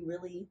 Are you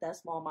really that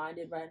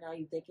small-minded right now?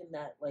 You thinking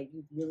that, like,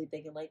 you really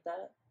thinking like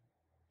that?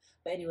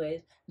 But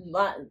anyways,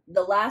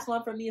 the last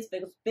one for me is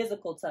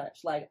physical touch.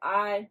 Like,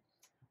 I'm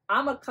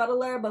a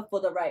cuddler, but for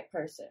the right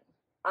person.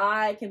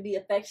 I can be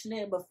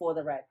affectionate, but for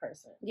the right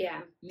person.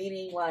 Yeah.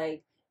 Meaning,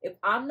 like, if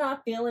I'm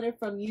not feeling it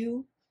from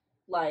you,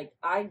 like,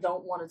 I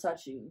don't want to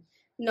touch you.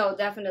 No,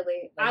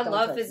 definitely. Like, I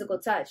love physical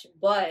touch,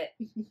 but...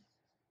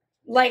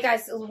 Like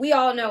we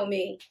all know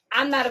me.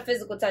 I'm not a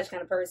physical touch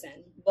kind of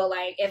person. But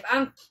like, if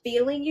I'm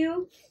feeling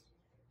you,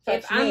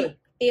 touch me. I'm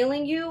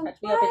feeling you,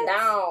 touch me up and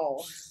down.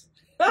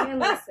 Man,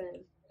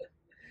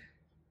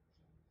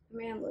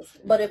 listen.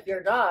 But if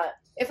you're not,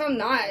 if I'm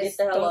not,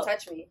 don't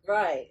touch me.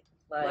 Right.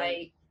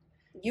 Like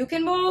you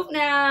can move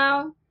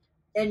now,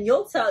 and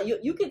you'll tell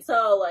you can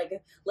tell. Like,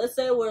 let's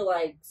say we're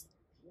like,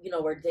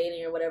 we're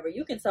dating or whatever.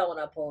 You can tell when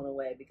I'm pulling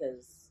away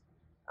because.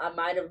 I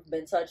might have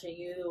been touching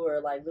you or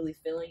like really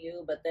feeling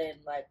you, but then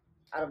like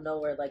out of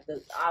nowhere, like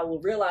I will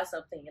realize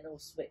something and it will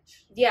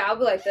switch. Yeah, I'll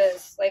be like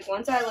this. Like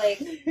once I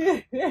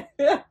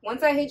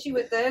hit you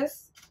with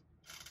this,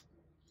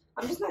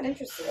 I'm just not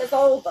interested. It's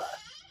over.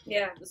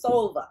 Yeah, it's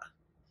over.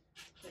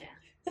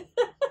 Yeah.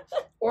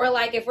 Or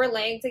like if we're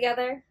laying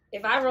together,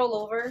 if I roll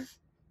over,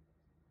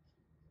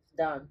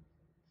 done.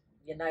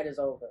 Your night is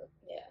over.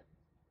 Yeah.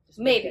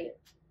 Maybe.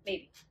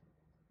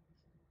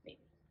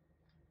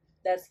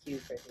 That's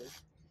cute, Brittany.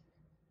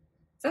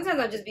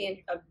 Sometimes I'm just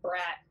being a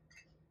brat.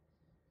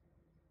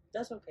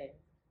 That's okay.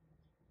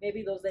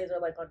 Maybe those days are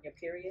like on your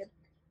period.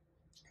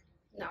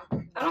 No,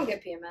 I don't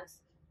get PMS.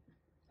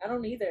 I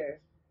don't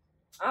either.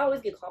 I always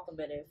get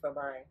complimented for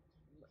my,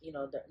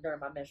 during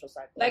my menstrual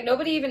cycle. Like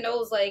nobody even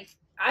knows. Like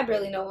I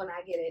barely know when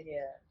I get it.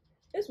 Yeah,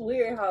 it's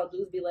weird how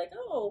dudes be like,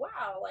 "Oh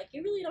wow, like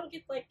you really don't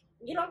get like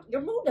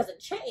your mood doesn't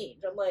change."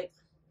 I'm like,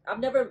 I've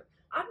never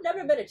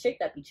met a chick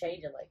that be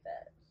changing like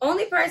that.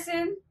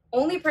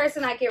 Only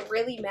person I get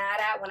really mad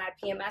at when I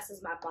PMS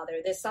is my mother.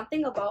 There's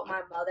something about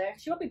my mother.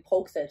 She probably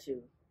pokes at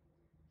you.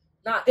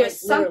 Not there's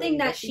something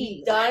that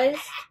she does,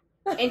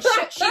 and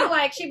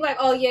she be like,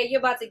 oh yeah, you're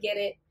about to get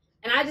it,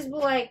 and I just be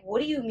like,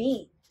 what do you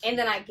mean? And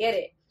then I get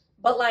it.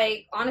 But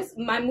like,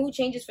 honestly, my mood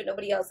changes for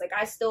nobody else. Like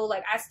I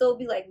still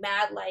be like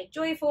mad, like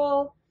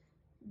joyful,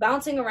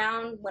 bouncing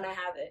around when I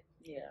have it.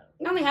 Yeah.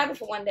 I only have it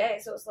for one day,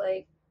 so it's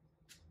like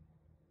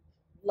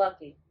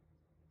lucky.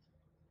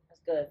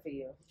 That's good for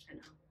you. I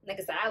know. Like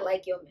I said, I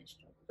like your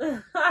menstrual.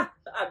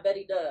 I bet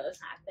he does.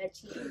 I bet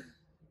you.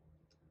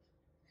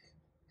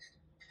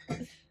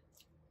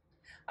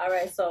 All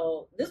right,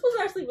 so this was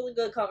actually a really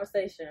good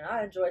conversation.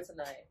 I enjoyed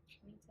tonight.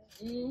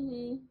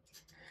 Mm-hmm.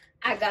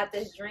 I got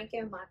this drink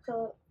in my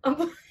cup.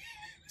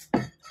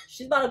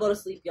 She's about to go to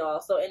sleep,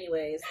 y'all. So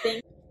anyways,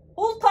 who's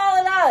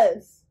calling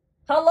us?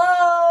 Hello?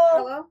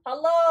 Hello?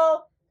 Hello?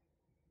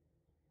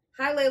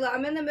 Hi, Layla.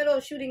 I'm in the middle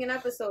of shooting an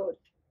episode.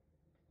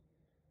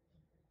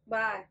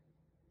 Bye.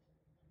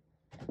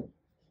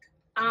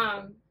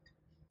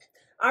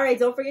 All right,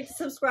 don't forget to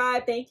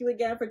subscribe. Thank you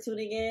again for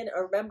tuning in.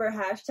 Remember,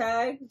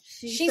 hashtag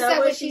she said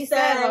what she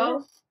said.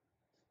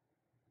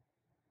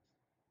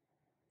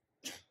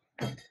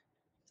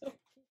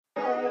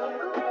 Ho.